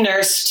so we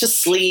nursed to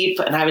sleep,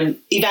 and I would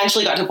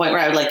eventually got to a point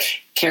where I would like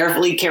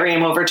carefully carry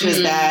him over to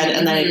his bed,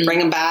 and then I'd bring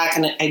him back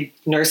and I'd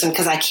nurse him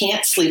because I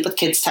can't sleep with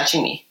kids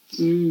touching me,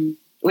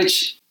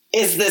 which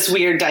is this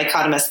weird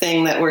dichotomous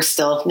thing that we're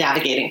still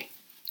navigating.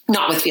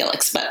 Not with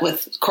Felix, but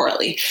with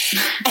Coralie.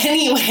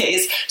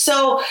 Anyways,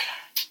 so...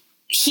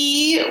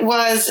 he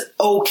was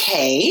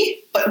okay,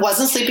 but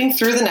wasn't sleeping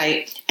through the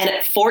night. And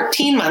at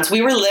 14 months,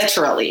 we were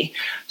literally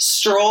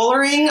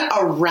strolling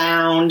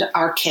around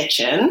our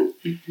kitchen,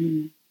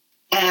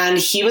 and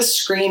he was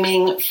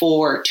screaming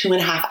for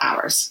 2.5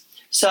 hours.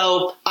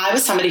 So I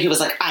was somebody who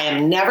was like, I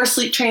am never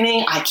sleep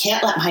training. I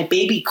can't let my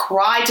baby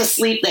cry to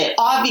sleep. They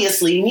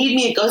obviously need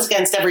me. It goes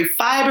against every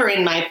fiber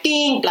in my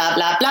being, blah,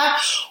 blah, blah.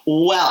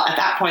 Well, at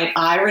that point,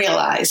 I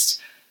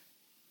realized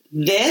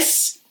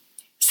this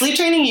sleep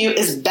training you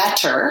is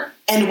better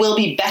and will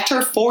be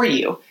better for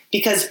you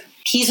because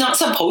he's not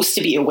supposed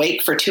to be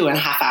awake for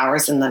 2.5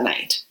 hours in the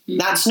night.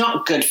 That's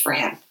not good for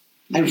him.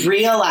 I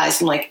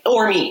realized, I'm like,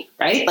 or me,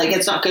 right? Like,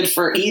 it's not good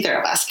for either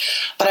of us.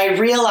 But I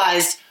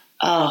realized,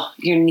 oh,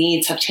 your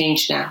needs have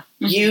changed now.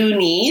 You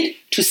need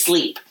to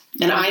sleep.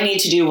 And I need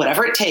to do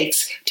whatever it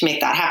takes to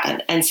make that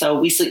happen. And so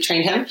we sleep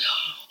trained him.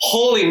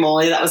 Holy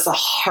moly, that was the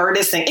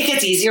hardest thing. It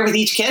gets easier with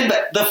each kid,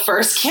 but the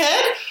first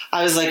kid,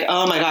 I was like,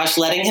 oh my gosh,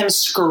 letting him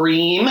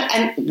scream.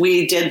 And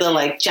we did the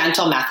like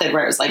gentle method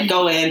where it was like,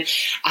 go in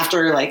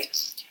after like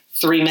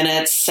 3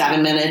 minutes,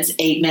 7 minutes,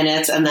 8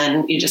 minutes, and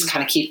then you just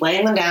kind of keep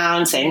laying them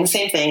down, saying the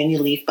same thing, and you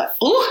leave. But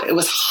it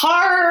was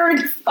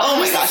hard. Oh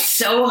my gosh,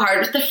 so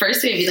hard with the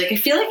first baby. Like I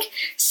feel like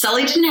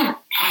Sully didn't have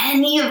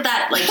any of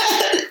that like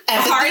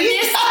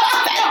hardness,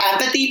 that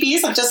empathy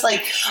piece. I'm just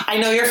like, I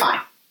know you're fine.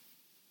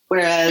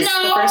 Whereas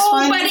No, the first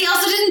one, but he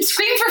also didn't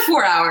scream for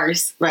 4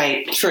 hours.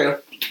 right? True.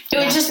 It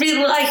would just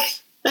be like,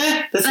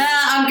 This is,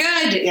 I'm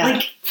good.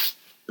 Yeah.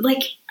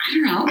 Like I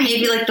don't know,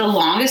 maybe like the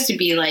longest would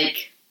be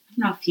like, I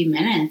don't know, a few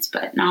minutes,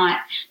 but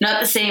not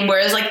the same.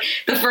 Whereas like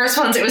the first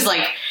ones, it was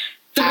like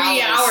 3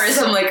 hours.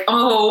 I'm like,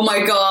 oh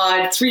my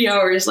God, 3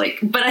 hours. Like,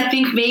 but I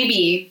think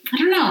maybe, I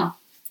don't know.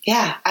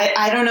 yeah,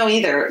 I don't know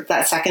either.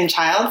 That second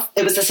child,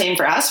 it was the same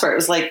for us, where it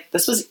was like,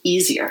 this was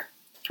easier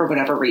for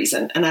whatever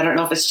reason. And I don't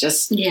know if it's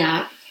just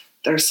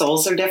their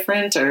souls are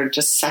different, or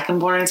just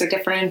second-borns are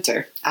different,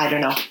 or I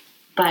don't know.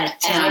 But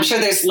and I'm sure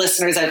there's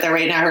listeners out there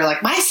right now who are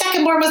like, my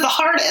second-born was the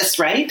hardest,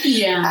 right?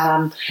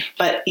 Yeah.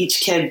 But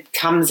each kid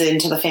comes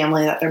into the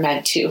family that they're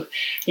meant to.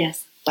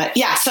 Yes. But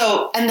yeah,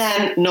 so, and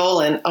then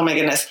Nolan, oh my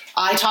goodness,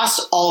 I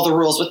tossed all the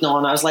rules with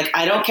Nolan. I was like,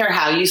 I don't care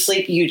how you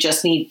sleep, you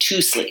just need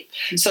to sleep.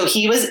 So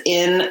he was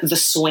in the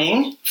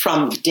swing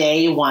from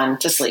day one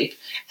to sleep.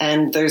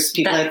 And there's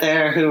people out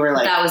there who were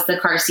like, that was the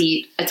car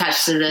seat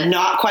attached to the...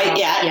 Not quite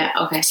yet. Yeah,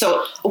 okay.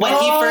 So when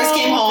he first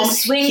came home,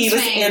 he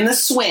was in the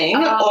swing,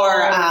 or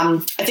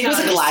I think it was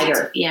a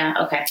glider. Yeah,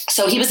 okay.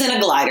 So he was in a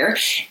glider,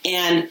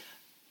 and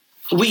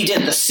we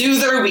did the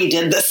soother, we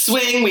did the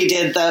swing, we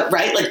did the,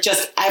 right? Like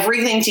just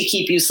everything to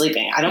keep you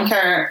sleeping. I don't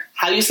care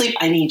how you sleep,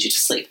 I need you to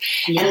sleep.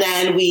 Yes. And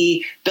then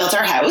we built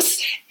our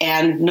house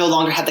and no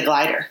longer had the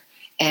glider,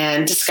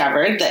 and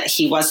discovered that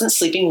he wasn't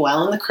sleeping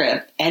well in the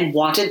crib and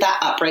wanted that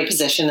upright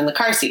position in the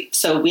car seat.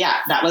 So yeah,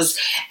 that was,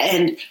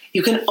 and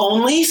you can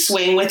only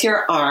swing with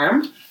your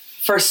arm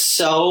for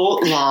so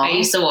long. I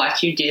used to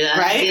watch you do that.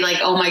 Right? I'd be like,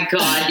 oh my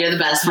God, you're the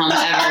best mom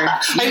ever.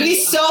 I'd be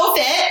so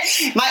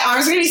fit. My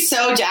arms are going to be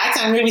so jacked.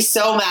 I'm going to be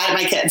so mad at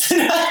my kids.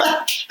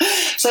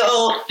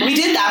 So we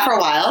did that for a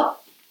while.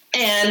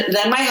 And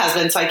then my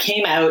husband, so I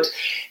came out,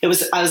 I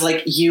was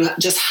like, you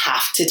just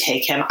have to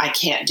take him. I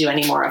can't do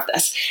any more of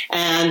this.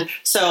 And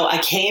so I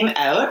came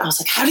out, I was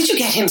like, how did you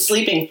get him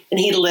sleeping? And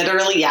he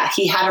literally,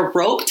 he had a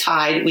rope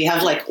tied. We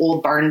have like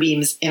old barn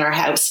beams in our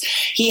house.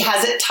 He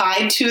has it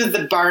tied to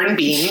the barn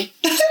beam,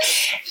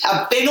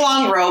 a big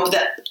long rope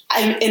that,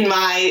 in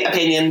my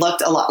opinion,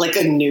 looked a lot like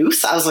a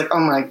noose. I was like, oh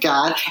my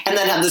God. And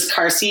then had this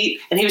car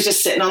seat, and he was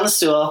just sitting on the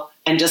stool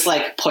and just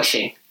like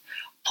pushing.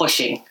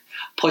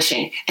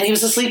 And he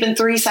was asleep in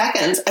 3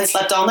 seconds and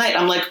slept all night.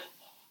 I'm like,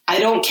 I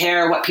don't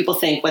care what people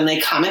think when they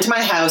come into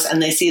my house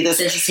and they see this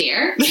is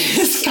here,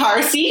 this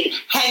car seat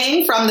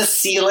hanging from the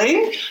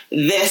ceiling.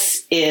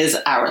 This is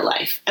our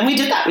life. And we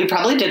did that. We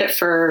probably did it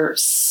for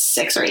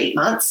 6 or 8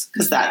 months,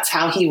 because that's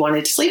how he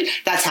wanted to sleep.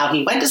 That's how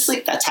he went to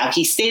sleep. That's how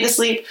he stayed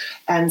asleep.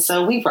 And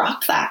so we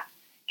rocked that.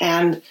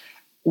 And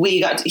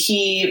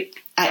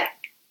at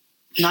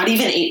not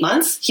even 8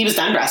 months, he was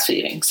done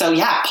breastfeeding. So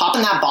yeah,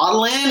 popping that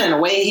bottle in and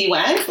away he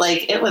went.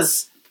 Like, it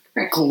was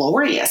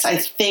glorious. I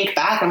think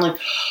back, I'm like,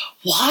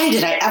 why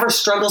did I ever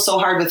struggle so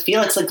hard with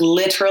Felix? Like,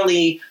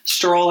 literally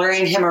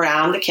strollering him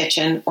around the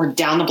kitchen or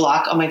down the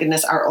block. Oh my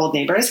goodness, our old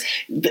neighbors,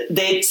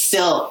 they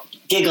still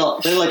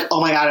giggle. They're like,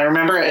 oh my God, I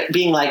remember it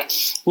being like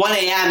 1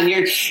 a.m. and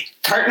you're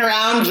carting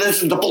around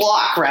the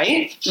block,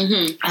 right?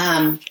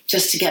 Mm-hmm.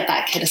 Just to get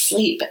that kid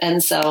asleep.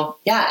 And so,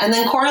 yeah. And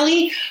then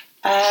Coralie,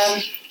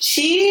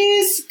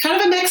 she's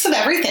kind of a mix of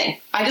everything.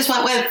 I just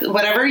went with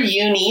whatever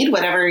you need,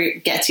 whatever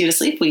gets you to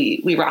sleep.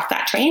 We rocked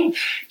that train.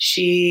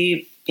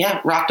 She,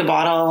 rocked a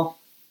bottle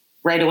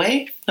right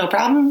away. No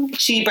problem.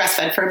 She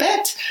breastfed for a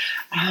bit.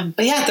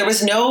 But yeah, there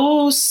was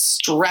no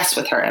stress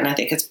with her. And I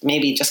think it's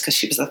maybe just because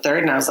she was the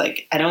third. And I was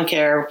like, I don't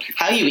care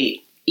how you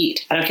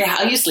eat. I don't care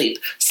how you sleep.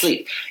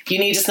 You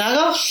need to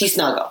snuggle? You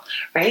snuggle,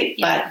 right?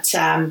 Yeah. But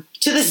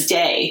to this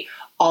day,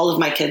 all of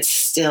my kids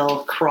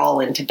still crawl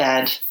into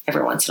bed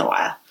every once in a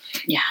while.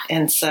 Yeah.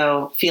 And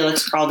so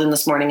Felix crawled in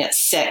this morning at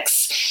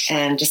 6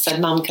 and just said,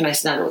 Mom, can I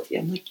snuggle with you?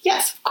 I'm like,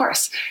 yes, of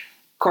course.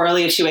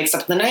 Coralie, if she wakes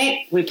up in the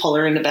night, we pull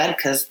her into bed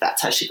because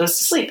that's how she goes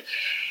to sleep.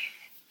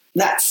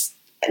 That's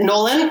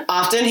Nolan.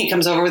 Often he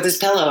comes over with his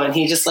pillow and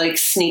he just like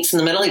sneaks in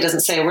the middle. He doesn't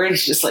say a word. He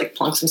just like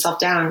plunks himself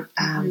down.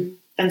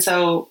 And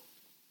so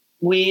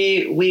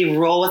we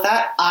roll with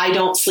that. I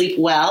don't sleep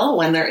well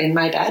when they're in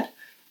my bed,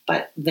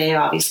 but they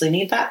obviously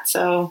need that.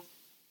 So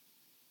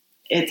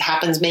it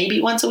happens maybe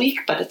once a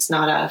week, but it's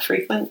not a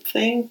frequent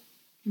thing.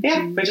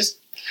 Yeah,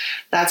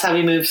 that's how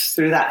we move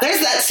through that. There's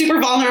that super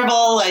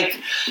vulnerable, like,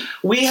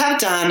 we have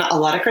done a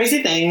lot of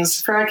crazy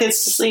things for our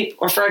kids to sleep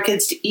or for our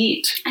kids to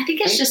eat. I think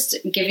it's just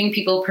giving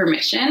people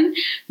permission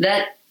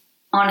that,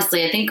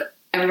 honestly, I think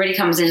everybody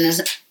comes in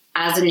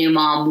as a new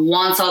mom,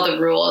 wants all the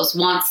rules,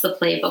 wants the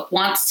playbook,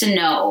 wants to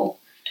know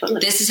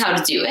this is how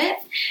to do it.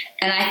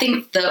 And I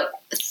think the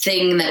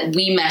thing that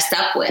we messed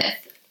up with,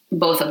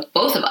 both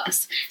of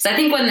us. So I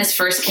think when this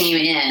first came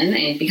in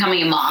and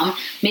becoming a mom,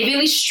 maybe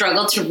we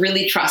struggled to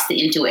really trust the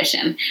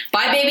intuition.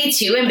 By baby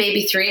 2 and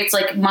baby 3, it's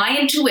like my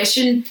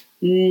intuition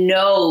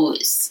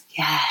knows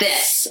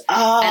this.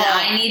 Oh, and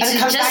I need to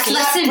just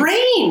listen. That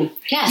brain.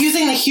 Yes.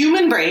 Using the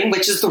human brain,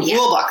 which is the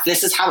rule book.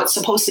 This is how it's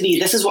supposed to be.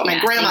 This is what my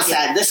grandma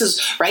said. This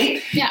is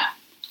right. Yeah.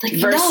 Like,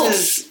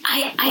 versus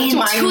I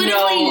intuitively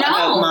know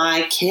about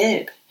my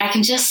kid. I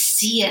can just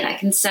see it. I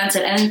can sense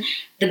it. And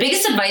the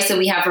biggest advice that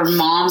we have for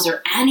moms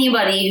or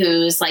anybody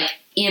who's like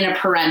in a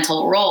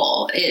parental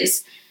role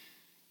is,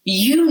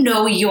 you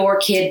know your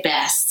kid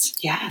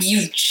best. Yes.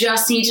 You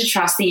just need to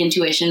trust the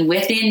intuition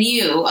within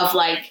you of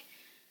like,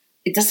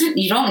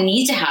 you don't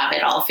need to have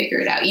it all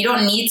figured out. You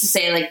don't need to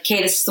say like,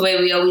 okay, this is the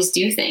way we always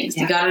do things.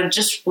 You got to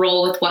just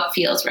roll with what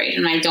feels right.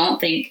 And I don't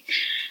think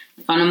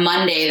on a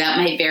Monday that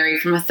might vary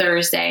from a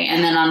Thursday.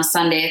 And then on a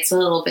Sunday, it's a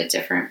little bit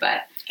different,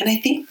 but. And I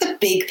think the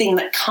big thing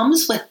that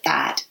comes with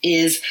that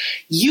is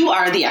you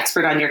are the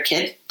expert on your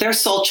kid. Their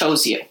soul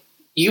chose you.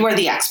 You are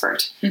the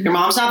expert. Mm-hmm. Your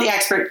mom's not the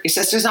expert. Your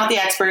sister's not the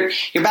expert.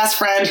 Your best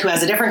friend who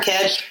has a different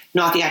kid,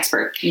 not the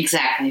expert.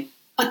 Exactly.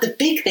 But the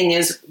big thing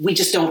is we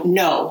just don't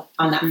know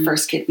on that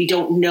first kid. We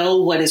don't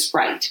know what is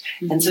right.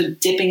 Mm-hmm. And so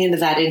dipping into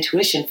that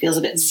intuition feels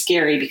a bit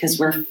scary because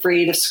we're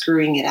afraid of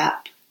screwing it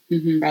up.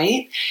 Mm-hmm.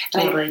 Right?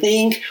 Totally. And I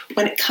think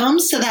when it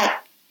comes to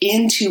that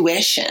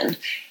intuition,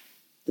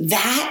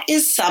 that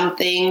is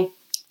something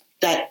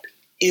that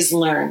is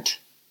learned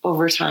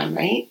over time,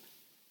 right?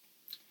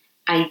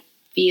 I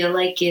feel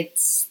like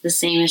it's the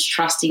same as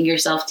trusting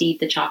yourself to eat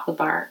the chocolate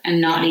bar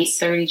and not eat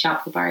 30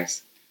 chocolate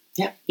bars.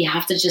 Yep. You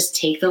have to just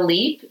take the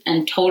leap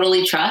and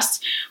totally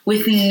trust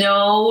with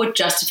no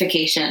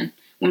justification.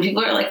 When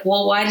people are like,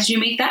 well, why did you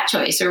make that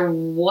choice? Or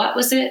what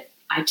was it?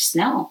 I just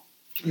know.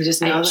 You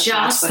just know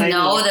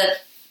that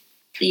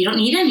you don't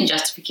need any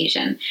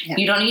justification. Yeah.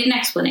 You don't need an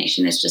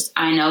explanation. It's just,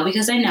 I know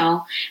because I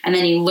know. And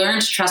then you learn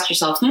to trust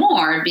yourself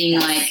more, being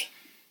like,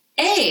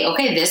 hey,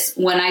 okay,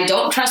 when I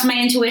don't trust my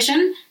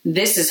intuition,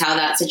 this is how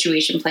that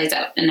situation plays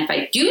out. And if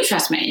I do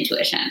trust my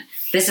intuition,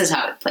 this is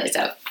how it plays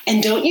out.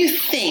 And don't you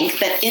think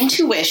that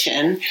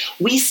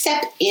we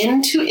step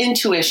into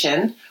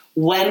intuition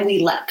when we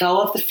let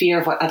go of the fear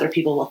of what other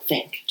people will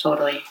think?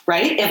 Totally.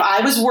 Right? If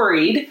I was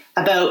worried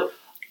about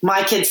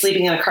my kid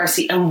sleeping in a car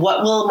seat and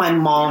what will my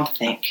mom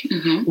think?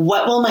 Mm-hmm.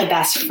 What will my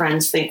best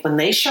friends think when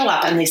they show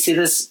up and they see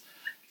this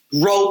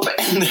rope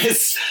and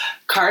this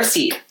car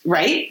seat,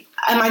 right?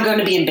 Am I going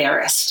to be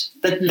embarrassed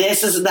that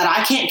that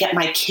I can't get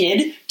my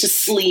kid to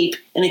sleep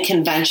in a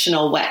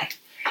conventional way?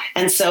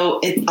 And so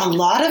a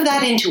lot of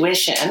that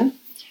intuition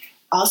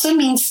also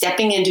means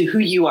stepping into who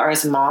you are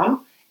as a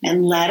mom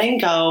and letting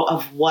go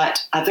of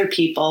what other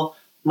people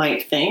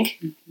might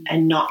think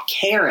and not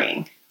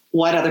caring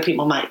what other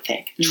people might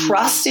think. Mm-hmm.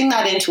 Trusting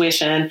that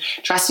intuition,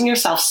 trusting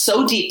yourself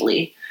so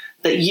deeply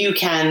that you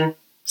can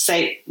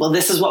say, well,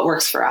 this is what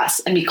works for us,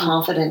 and be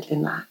confident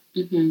in that.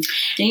 Mm-hmm. And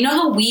you know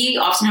how we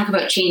often talk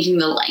about changing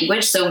the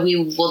language? So we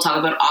will talk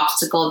about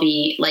obstacle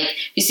being like,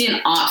 if you see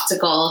an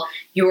obstacle,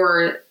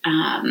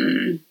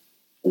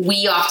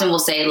 we often will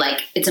say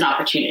like, it's an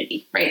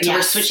opportunity, right? So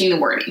we're switching the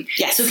wording.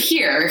 Yes. So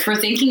here, if we're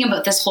thinking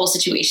about this whole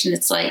situation,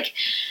 it's like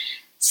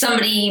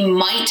somebody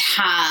might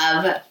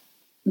have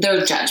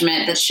their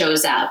judgment that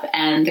shows up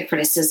and the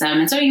criticism.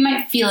 And so you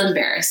might feel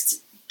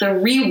embarrassed. The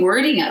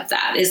rewording of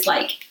that is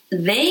like,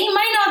 they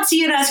might not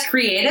see it as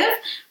creative,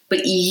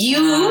 but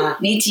you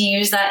need to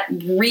use that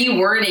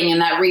rewording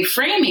and that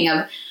reframing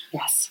of,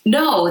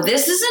 no,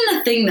 this isn't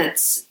a thing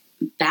that's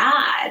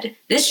bad.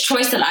 This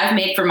choice that I've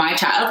made for my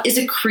child is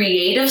a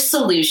creative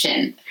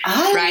solution.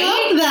 I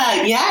love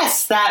that.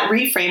 Yes, that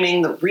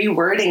reframing, the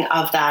rewording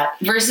of that.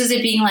 Versus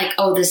it being like,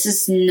 oh, this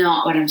is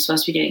not what I'm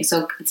supposed to be doing.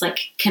 So it's like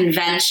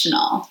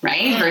conventional,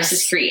 right? Yes.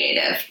 Versus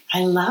creative.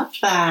 I love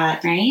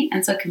that. Right?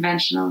 And so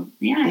conventional,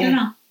 I don't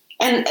know.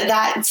 And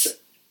that's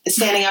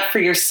standing up for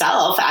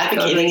yourself,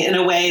 advocating in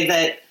a way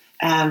that...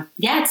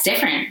 it's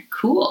different.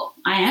 Cool.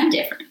 I am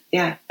different.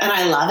 Yeah. And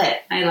I love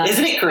it.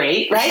 Isn't it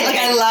great? Right? Like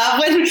I love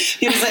when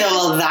people say,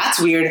 oh, well, that's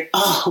weird.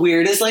 Oh,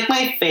 weird is like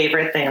my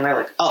favorite thing. And they're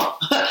like, oh,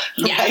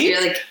 yeah. Right?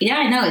 You're like, yeah,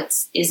 I know.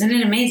 Isn't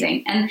it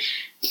amazing? And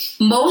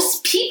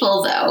most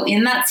people though,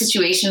 in that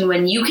situation,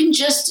 when you can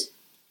just,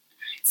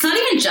 it's not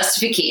even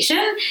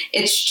justification.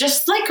 It's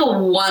just like a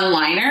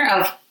one-liner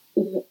of,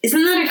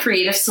 isn't that a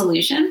creative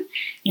solution?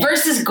 Yeah.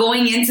 Versus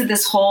going into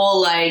this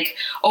whole like,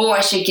 oh,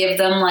 I should give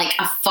them like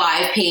a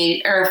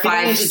 5-page or a 5. You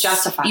don't need to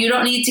justify. You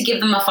don't need to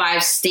give them a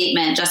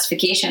 5-statement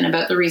justification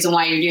about the reason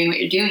why you're doing what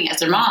you're doing as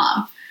their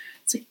mom.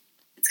 It's like,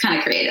 it's kind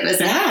of creative,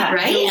 isn't it?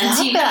 Right? And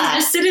so you can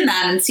just sit in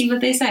that and see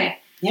what they say.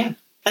 Yeah.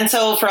 And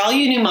so for all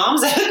you new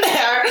moms out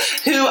there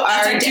who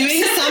are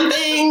doing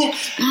something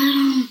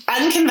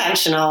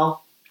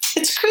unconventional,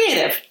 it's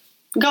creative.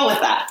 Go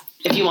with that.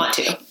 If you want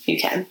to, you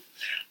can.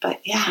 But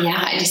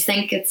I just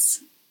think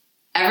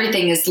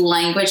everything is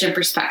language and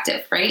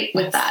perspective, right?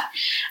 With that.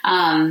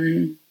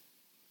 And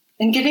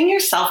giving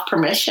yourself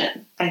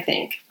permission, I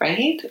think,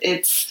 right?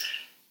 It's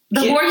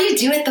the more you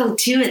do it though,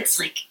 too, it's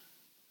like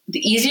the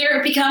easier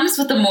it becomes,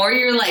 but the more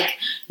you're like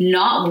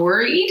not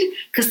worried,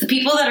 because the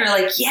people that are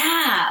like,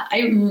 yeah,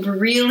 I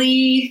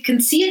really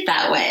can see it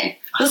that way.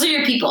 Those are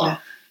your people. Yeah.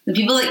 The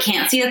people that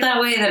can't see it that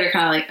way, that are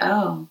kind of like,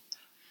 oh,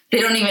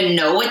 they don't even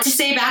know what to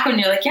say back when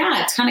you're like,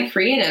 yeah, it's kind of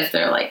creative.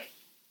 They're like,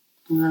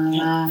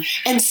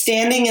 and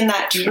standing in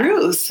that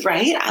truth,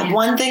 right? Yeah.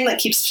 One thing that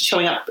keeps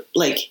showing up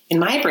like in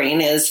my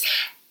brain is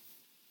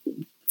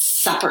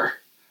supper,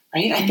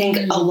 right? I think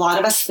a lot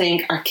of us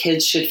think our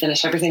kids should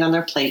finish everything on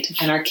their plate,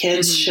 and our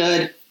kids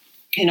should,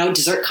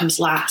 dessert comes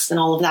last and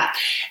all of that.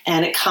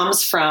 And it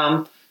comes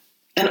from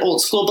an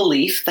old school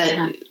belief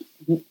that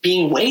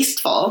being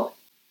wasteful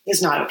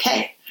is not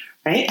okay,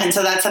 right? And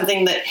so that's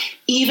something that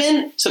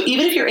even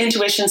if your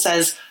intuition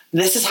says,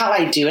 this is how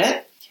I do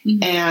it,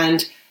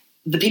 and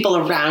the people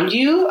around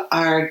you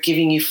are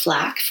giving you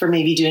flack for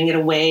maybe doing it a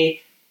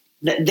way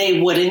that they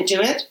wouldn't do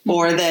it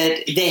or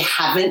that they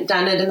haven't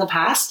done it in the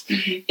past,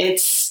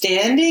 it's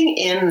standing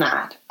in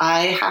that.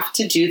 I have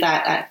to do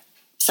that at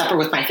supper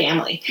with my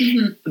family.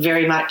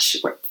 Very much.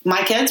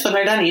 My kids, when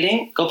they're done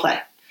eating, go play.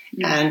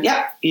 And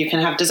you can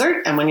have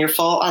dessert. And when you're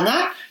full on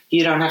that,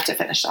 you don't have to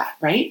finish that,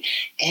 right?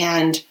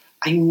 And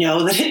I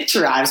know that it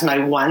drives my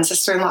one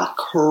sister-in-law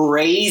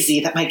crazy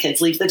that my kids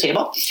leave the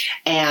table.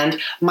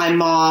 And my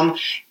mom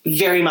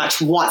very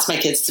much wants my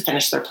kids to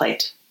finish their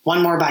plate.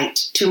 One more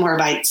bite, two more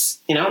bites,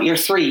 you're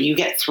 3, you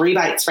get 3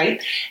 bites,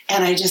 right?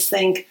 And I just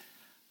think,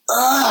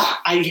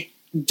 I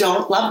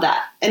don't love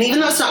that. And even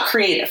though it's not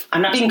creative,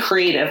 I'm not being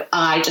creative.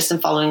 I just am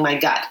following my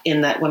gut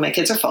in that when my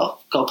kids are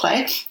full, go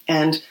play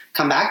and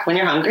come back when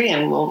you're hungry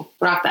and we'll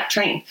rock that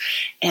train.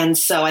 And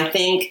so I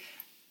think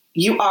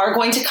you are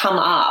going to come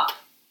up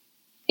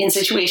in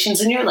situations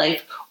in your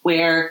life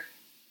where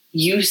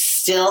you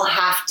still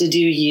have to do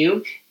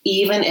you,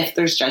 even if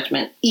there's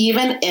judgment,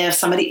 even if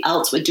somebody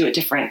else would do it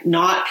different,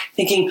 not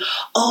thinking,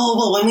 oh,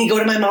 well, when we go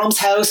to my mom's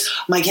house,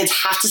 my kids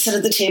have to sit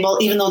at the table,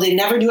 even though they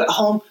never do at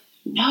home.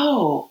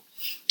 No,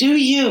 do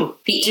you.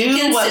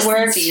 Do what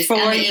works for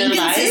your life. The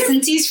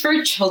inconsistencies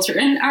for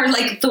children are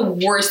like the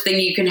worst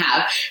thing you can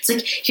have. It's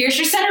like, here's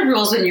your set of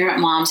rules when you're at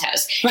mom's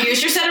house. Right.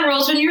 Here's your set of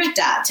rules when you're at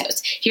dad's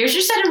house. Here's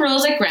your set of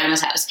rules at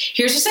grandma's house.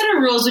 Here's your set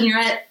of rules when you're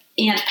at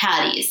Aunt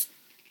Patty's.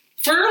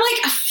 For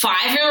like a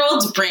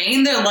 5-year-old's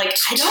brain, they're like,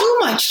 too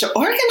much to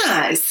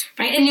organize.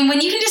 Right? And when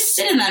you can just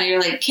sit in that and you're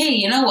like, hey,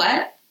 you know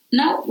what?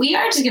 No, we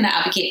are just going to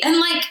advocate. And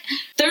like,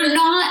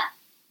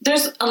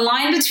 there's a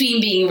line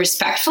between being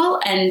respectful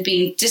and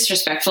being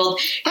disrespectful.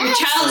 Your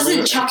child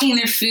isn't chucking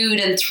their food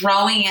and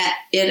throwing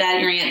it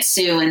at your Aunt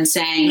Sue and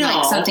saying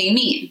like something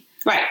mean.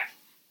 Right.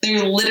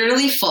 They're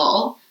literally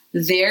full.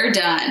 They're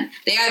done.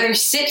 They either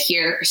sit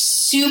here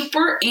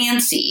super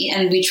antsy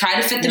and we try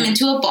to fit them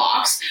into a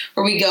box,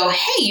 or we go,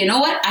 hey, you know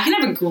what? I can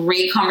have a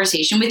great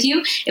conversation with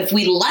you if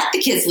we let the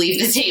kids leave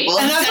the table.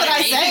 And that's what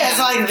I say. It's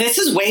like, this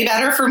is way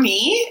better for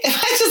me if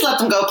I just let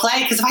them go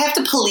play. Because if I have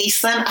to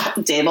police them at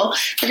the table,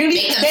 they are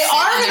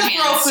going to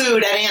throw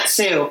food at Aunt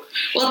Sue.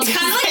 Well, it's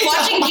kind of like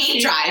watching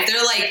paint dry.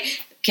 They're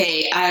like,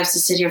 okay, I have to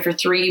sit here for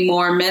 3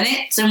 more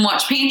minutes and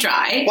watch paint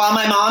dry. While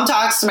my mom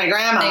talks to my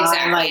grandma.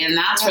 Exactly, and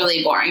that's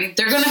really boring.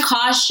 They're going to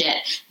cause shit.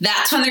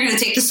 That's when they're going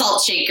to take the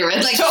salt shaker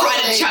and like try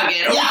to chug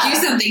it or do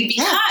something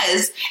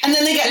because... And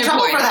then they get in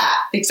trouble for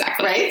that.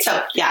 Exactly. Right?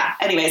 So,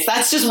 anyways,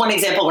 that's just one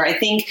example where I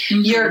think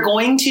you're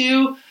going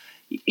to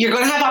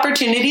have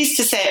opportunities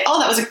to say, oh,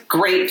 that was a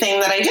great thing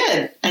that I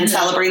did, and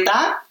celebrate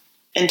that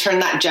and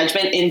turn that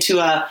judgment into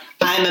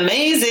I'm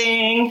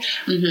amazing,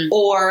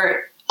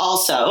 or...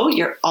 Also,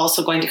 you're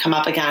also going to come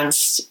up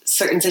against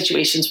certain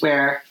situations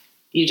where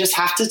you just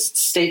have to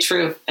stay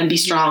true and be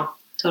strong.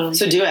 Totally.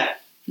 So do it.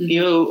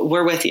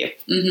 We're with you.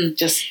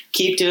 Just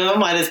keep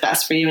doing what is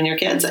best for you and your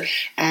kids.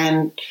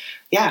 And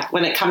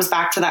when it comes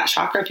back to that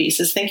chakra piece,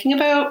 is thinking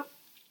about,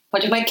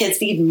 what do my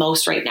kids need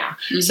most right now?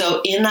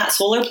 So in that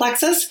solar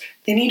plexus,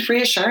 they need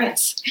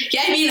reassurance.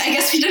 Yeah, I mean, I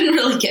guess we didn't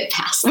really get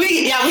past. We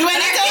went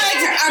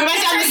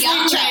down the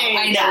sleep train.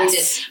 I know we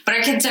did, but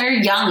our kids are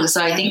young,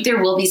 so I think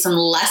there will be some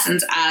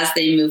lessons as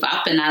they move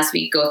up and as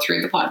we go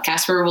through the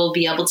podcast, where we'll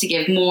be able to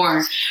give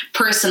more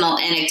personal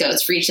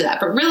anecdotes for each of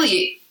that. But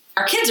really,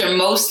 our kids are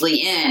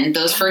mostly in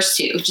those first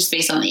 2, just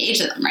based on the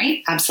age of them,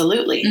 right?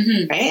 Absolutely,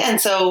 right.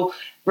 And so,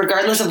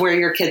 regardless of where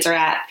your kids are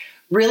at,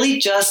 really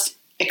just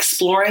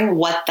exploring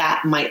what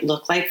that might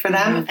look like for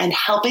them and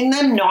helping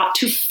them not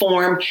to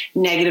form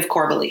negative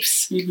core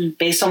beliefs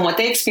based on what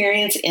they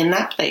experience in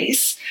that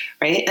place,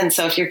 right? And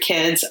so if your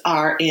kids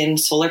are in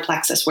solar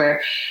plexus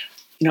where,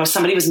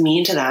 somebody was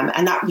mean to them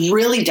and that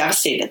really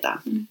devastated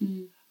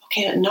them.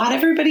 Okay, not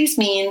everybody's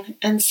mean.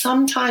 And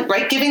sometimes,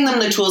 right, giving them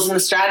the tools and the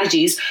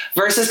strategies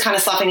versus kind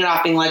of sloughing it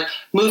off, being like,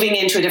 moving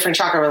into a different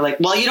chakra, we're like,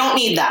 well, you don't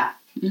need that.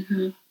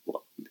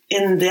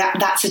 In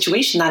that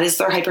situation, that is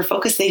their hyper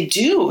focus. They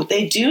do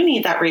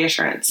need that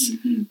reassurance,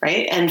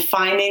 right? And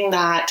finding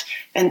that,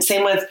 and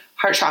same with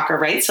heart chakra,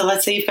 right? So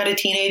let's say you've got a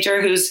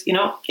teenager who's,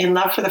 in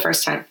love for the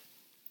first time.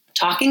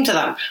 Talking to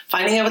them,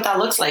 finding out what that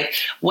looks like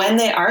when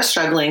they are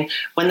struggling,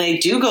 when they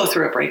do go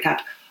through a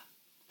breakup,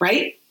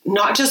 right?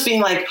 Not just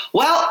being like,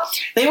 well,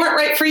 they weren't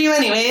right for you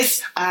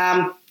anyways.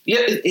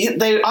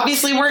 They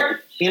obviously weren't,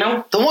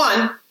 the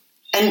one,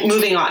 and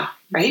moving on.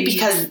 Right?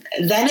 Because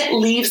then it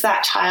leaves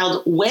that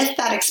child with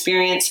that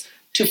experience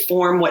to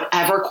form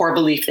whatever core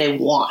belief they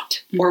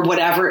want or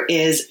whatever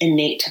is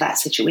innate to that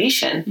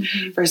situation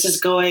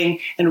versus going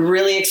and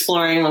really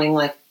exploring and being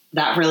like,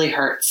 that really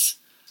hurts.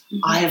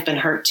 I have been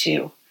hurt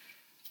too.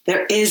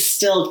 there is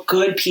still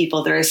good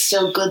people. There is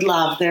still good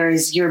love.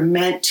 You're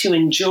meant to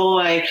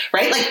enjoy,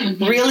 right? Like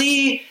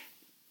really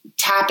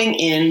tapping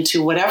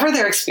into whatever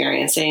they're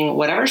experiencing,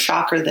 whatever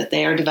chakra that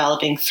they are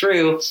developing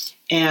through,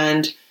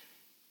 and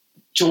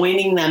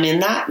joining them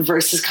in that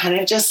versus kind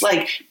of just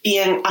like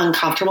being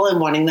uncomfortable and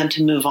wanting them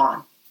to move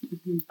on.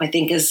 I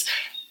think is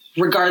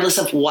regardless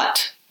of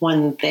what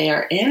one they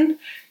are in,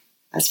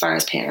 as far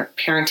as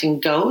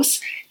parenting goes,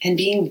 and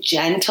being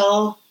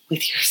gentle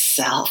with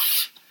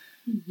yourself.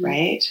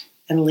 Right?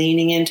 And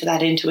leaning into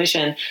that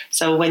intuition.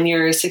 So when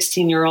your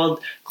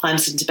 16-year-old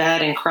climbs into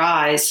bed and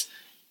cries,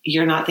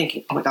 you're not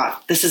thinking, oh my God,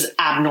 this is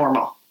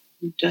abnormal.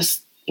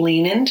 Just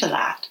lean into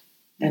that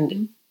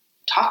and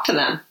talk to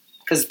them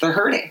because they're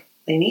hurting.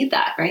 They need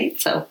that, right?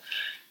 So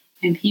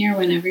I'm here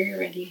whenever you're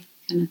ready,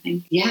 kind of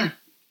thing. Yeah.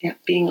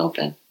 Being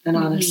open and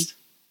honest.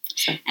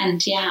 So.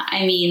 And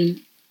I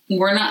mean,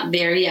 we're not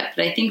there yet,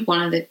 but I think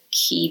one of the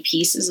key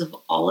pieces of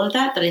all of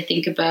that I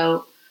think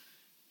about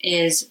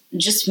is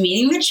just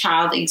meeting the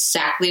child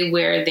exactly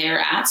where they're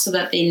at so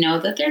that they know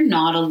that they're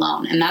not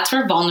alone. And that's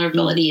where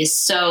vulnerability is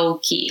so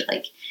key.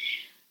 Like,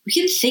 we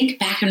can think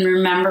back and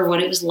remember what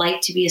it was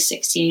like to be a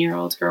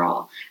 16-year-old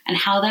girl and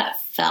how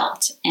that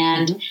felt.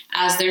 And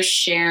as they're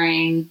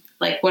sharing,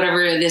 like,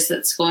 whatever it is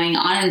that's going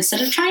on,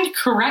 instead of trying to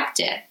correct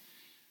it,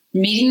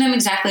 meeting them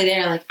exactly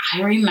there, like,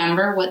 I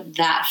remember what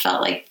that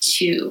felt like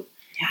too.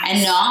 Yes.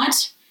 And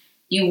not,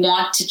 you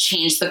want to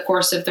change the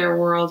course of their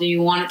world or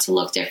you want it to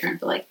look different.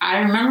 But like, I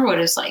remember what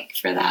it was like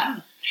for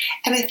that.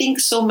 And I think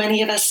so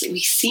many of us, we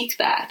seek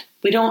that.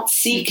 We don't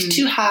seek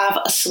to have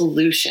a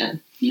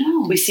solution.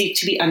 No. We seek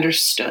to be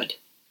understood.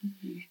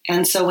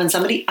 And so when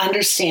somebody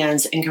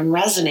understands and can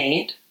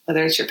resonate,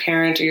 whether it's your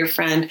parent or your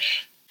friend,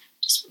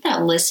 just with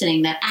that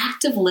listening, that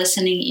active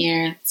listening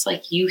ear, it's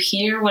like you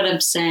hear what I'm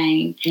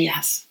saying.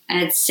 Yes.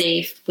 And it's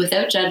safe,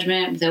 without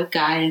judgment, without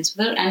guidance,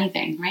 without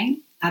anything, right?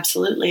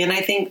 Absolutely. And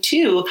I think,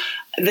 too,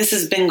 this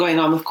has been going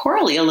on with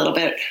Coralie a little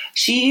bit.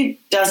 She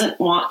doesn't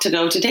want to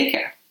go to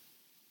daycare.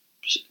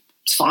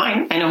 It's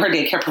fine. I know her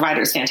daycare provider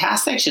is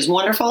fantastic. She's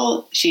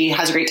wonderful. She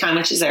has a great time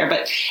when she's there.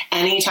 But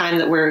anytime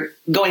that we're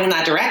going in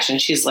that direction,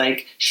 she's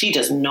like, she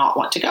does not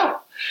want to go.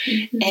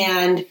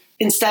 And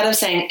instead of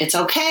saying, it's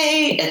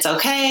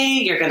okay,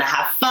 you're going to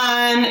have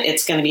fun,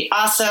 it's going to be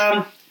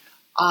awesome,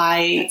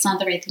 That's not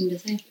the right thing to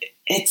say.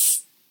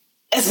 It's,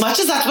 as much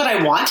as that's what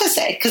I want to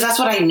say, because that's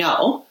what I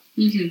know,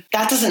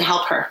 that doesn't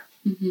help her.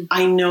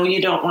 I know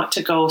you don't want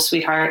to go,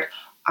 sweetheart.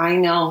 I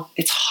know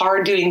it's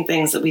hard doing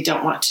things that we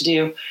don't want to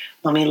do.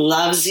 Mommy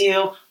loves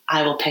you.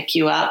 I will pick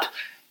you up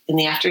in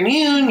the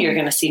afternoon. You're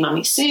going to see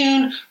mommy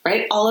soon,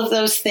 right? All of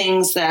those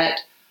things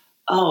that,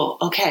 oh,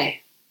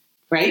 okay,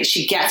 right?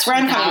 She gets where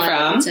I'm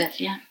coming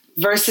from.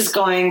 Versus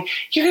going,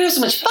 you're going to have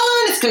so much fun.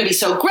 It's going to be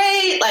so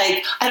great.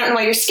 Like, I don't know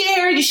why you're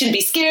scared. You shouldn't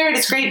be scared.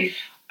 It's great.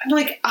 I'm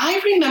like,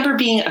 I remember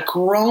being a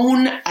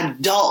grown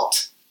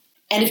adult.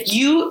 And if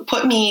you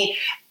put me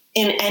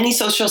in any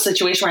social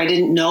situation where I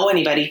didn't know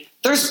anybody,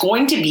 there's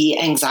going to be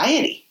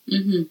anxiety.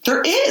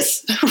 There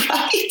is,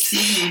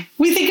 right?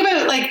 We think about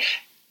it like,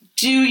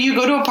 do you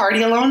go to a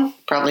party alone?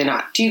 Probably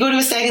not. Do you go to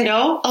a stag and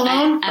doe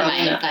alone?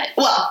 I might, but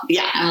well,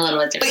 yeah, I'm a little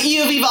bit different. But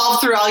you've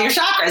evolved through all your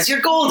chakras.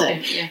 You're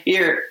golden.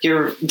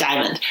 You're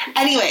diamond.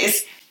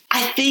 Anyways,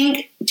 I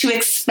think to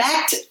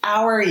expect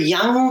our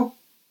young,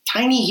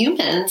 tiny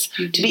humans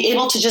to be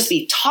able to just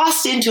be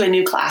tossed into a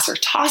new class or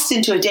tossed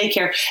into a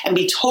daycare and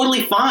be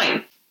totally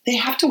fine, they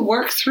have to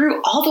work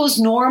through all those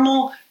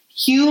normal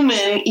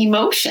human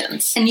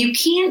emotions. And you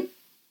can't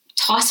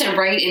toss it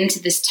right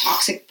into this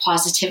toxic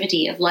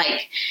positivity of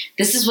like,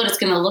 this is what it's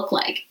going to look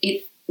like.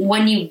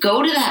 When you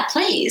go to that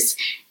place,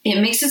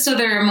 it makes it so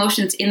their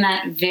emotions in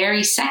that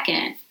very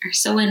second are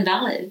so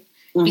invalid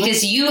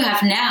because you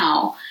have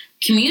now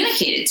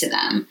communicated to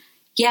them.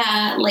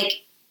 Yeah,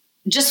 like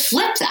just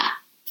flip that.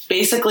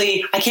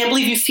 Basically, I can't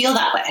believe you feel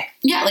that way.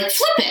 Yeah, like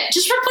flip it.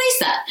 Just replace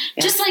that.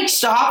 Yeah. Just like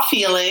stop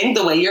feeling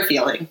the way you're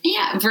feeling.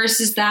 Yeah,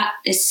 versus that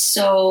is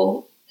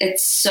so,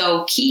 it's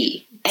so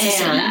key.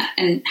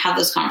 And have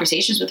those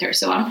conversations with her.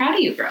 So I'm proud of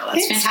you, girl.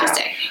 That's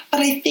fantastic. So.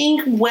 But I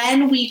think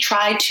when we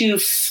try to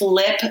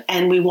flip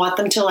and we want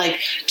them to like,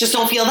 just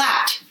don't feel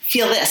that,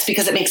 feel this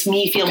because it makes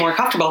me feel more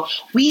comfortable.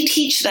 We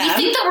teach them. We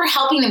think that we're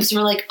helping them because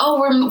we're like, oh,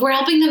 we're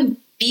helping them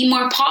be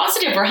more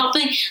positive. We're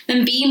helping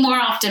them be more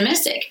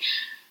optimistic.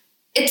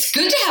 It's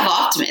good to have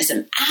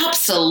optimism.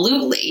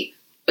 Absolutely.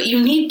 But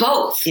you need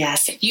both.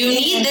 Yes. You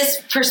need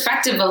this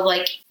perspective of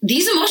like,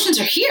 these emotions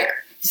are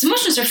here. These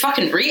emotions are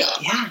fucking real.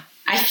 Yeah.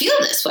 I feel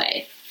this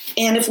way.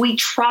 And if we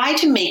try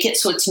to make it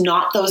so it's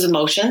not those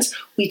emotions,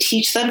 we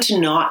teach them to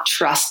not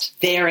trust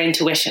their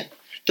intuition,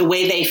 the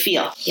way they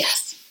feel.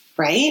 Yes.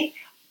 Right?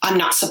 I'm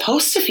not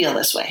supposed to feel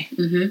this way.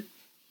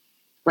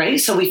 Right?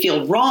 So we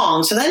feel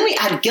wrong. So then we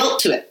add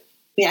guilt to it.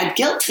 We add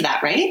guilt to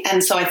that, right?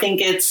 And so I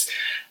think it's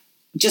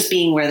just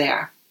being where they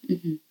are.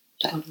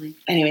 Totally.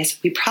 Anyways,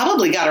 we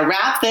probably got to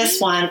wrap this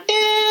one in.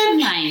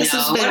 I know. This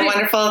has been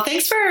wonderful.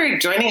 Thanks for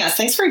joining us.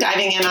 Thanks for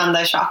diving in on the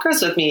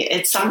chakras with me.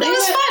 It's something that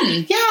was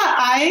fun.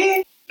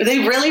 Yeah, they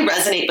really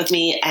resonate with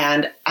me.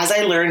 And as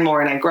I learn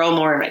more and I grow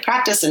more in my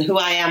practice and who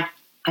I am,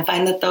 I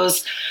find that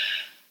those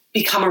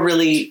become a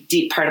really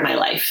deep part of my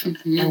life.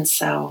 Mm-hmm. And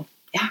so,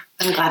 yeah,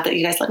 I'm glad that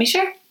you guys let me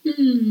share.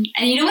 Mm-hmm.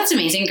 And you know what's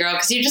amazing, girl?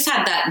 Because you just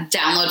had that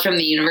download from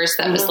the universe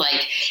that was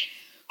like,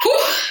 whew,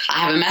 I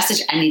have a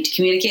message. I need to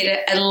communicate it.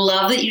 I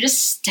love that you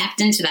just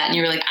stepped into that and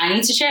you were like, I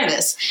need to share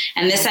this.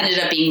 And this ended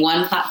up being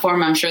one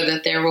platform. I'm sure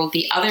that there will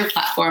be other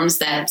platforms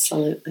that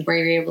absolutely where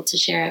you're able to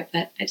share it.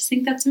 But I just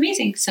think that's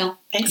amazing. So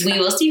thanks. We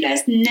will see you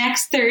guys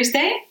next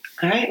Thursday.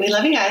 All right. We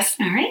love you guys.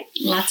 All right.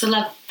 Lots of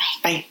love. Bye.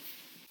 Bye.